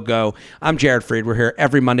 Go, go, go. I'm Jared Freed. We're here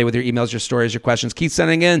every Monday with your emails, your stories, your questions. Keep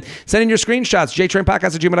sending your screenshots.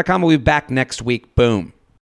 JTrainPodcast@gmail.com. We'll be back next week. Boom.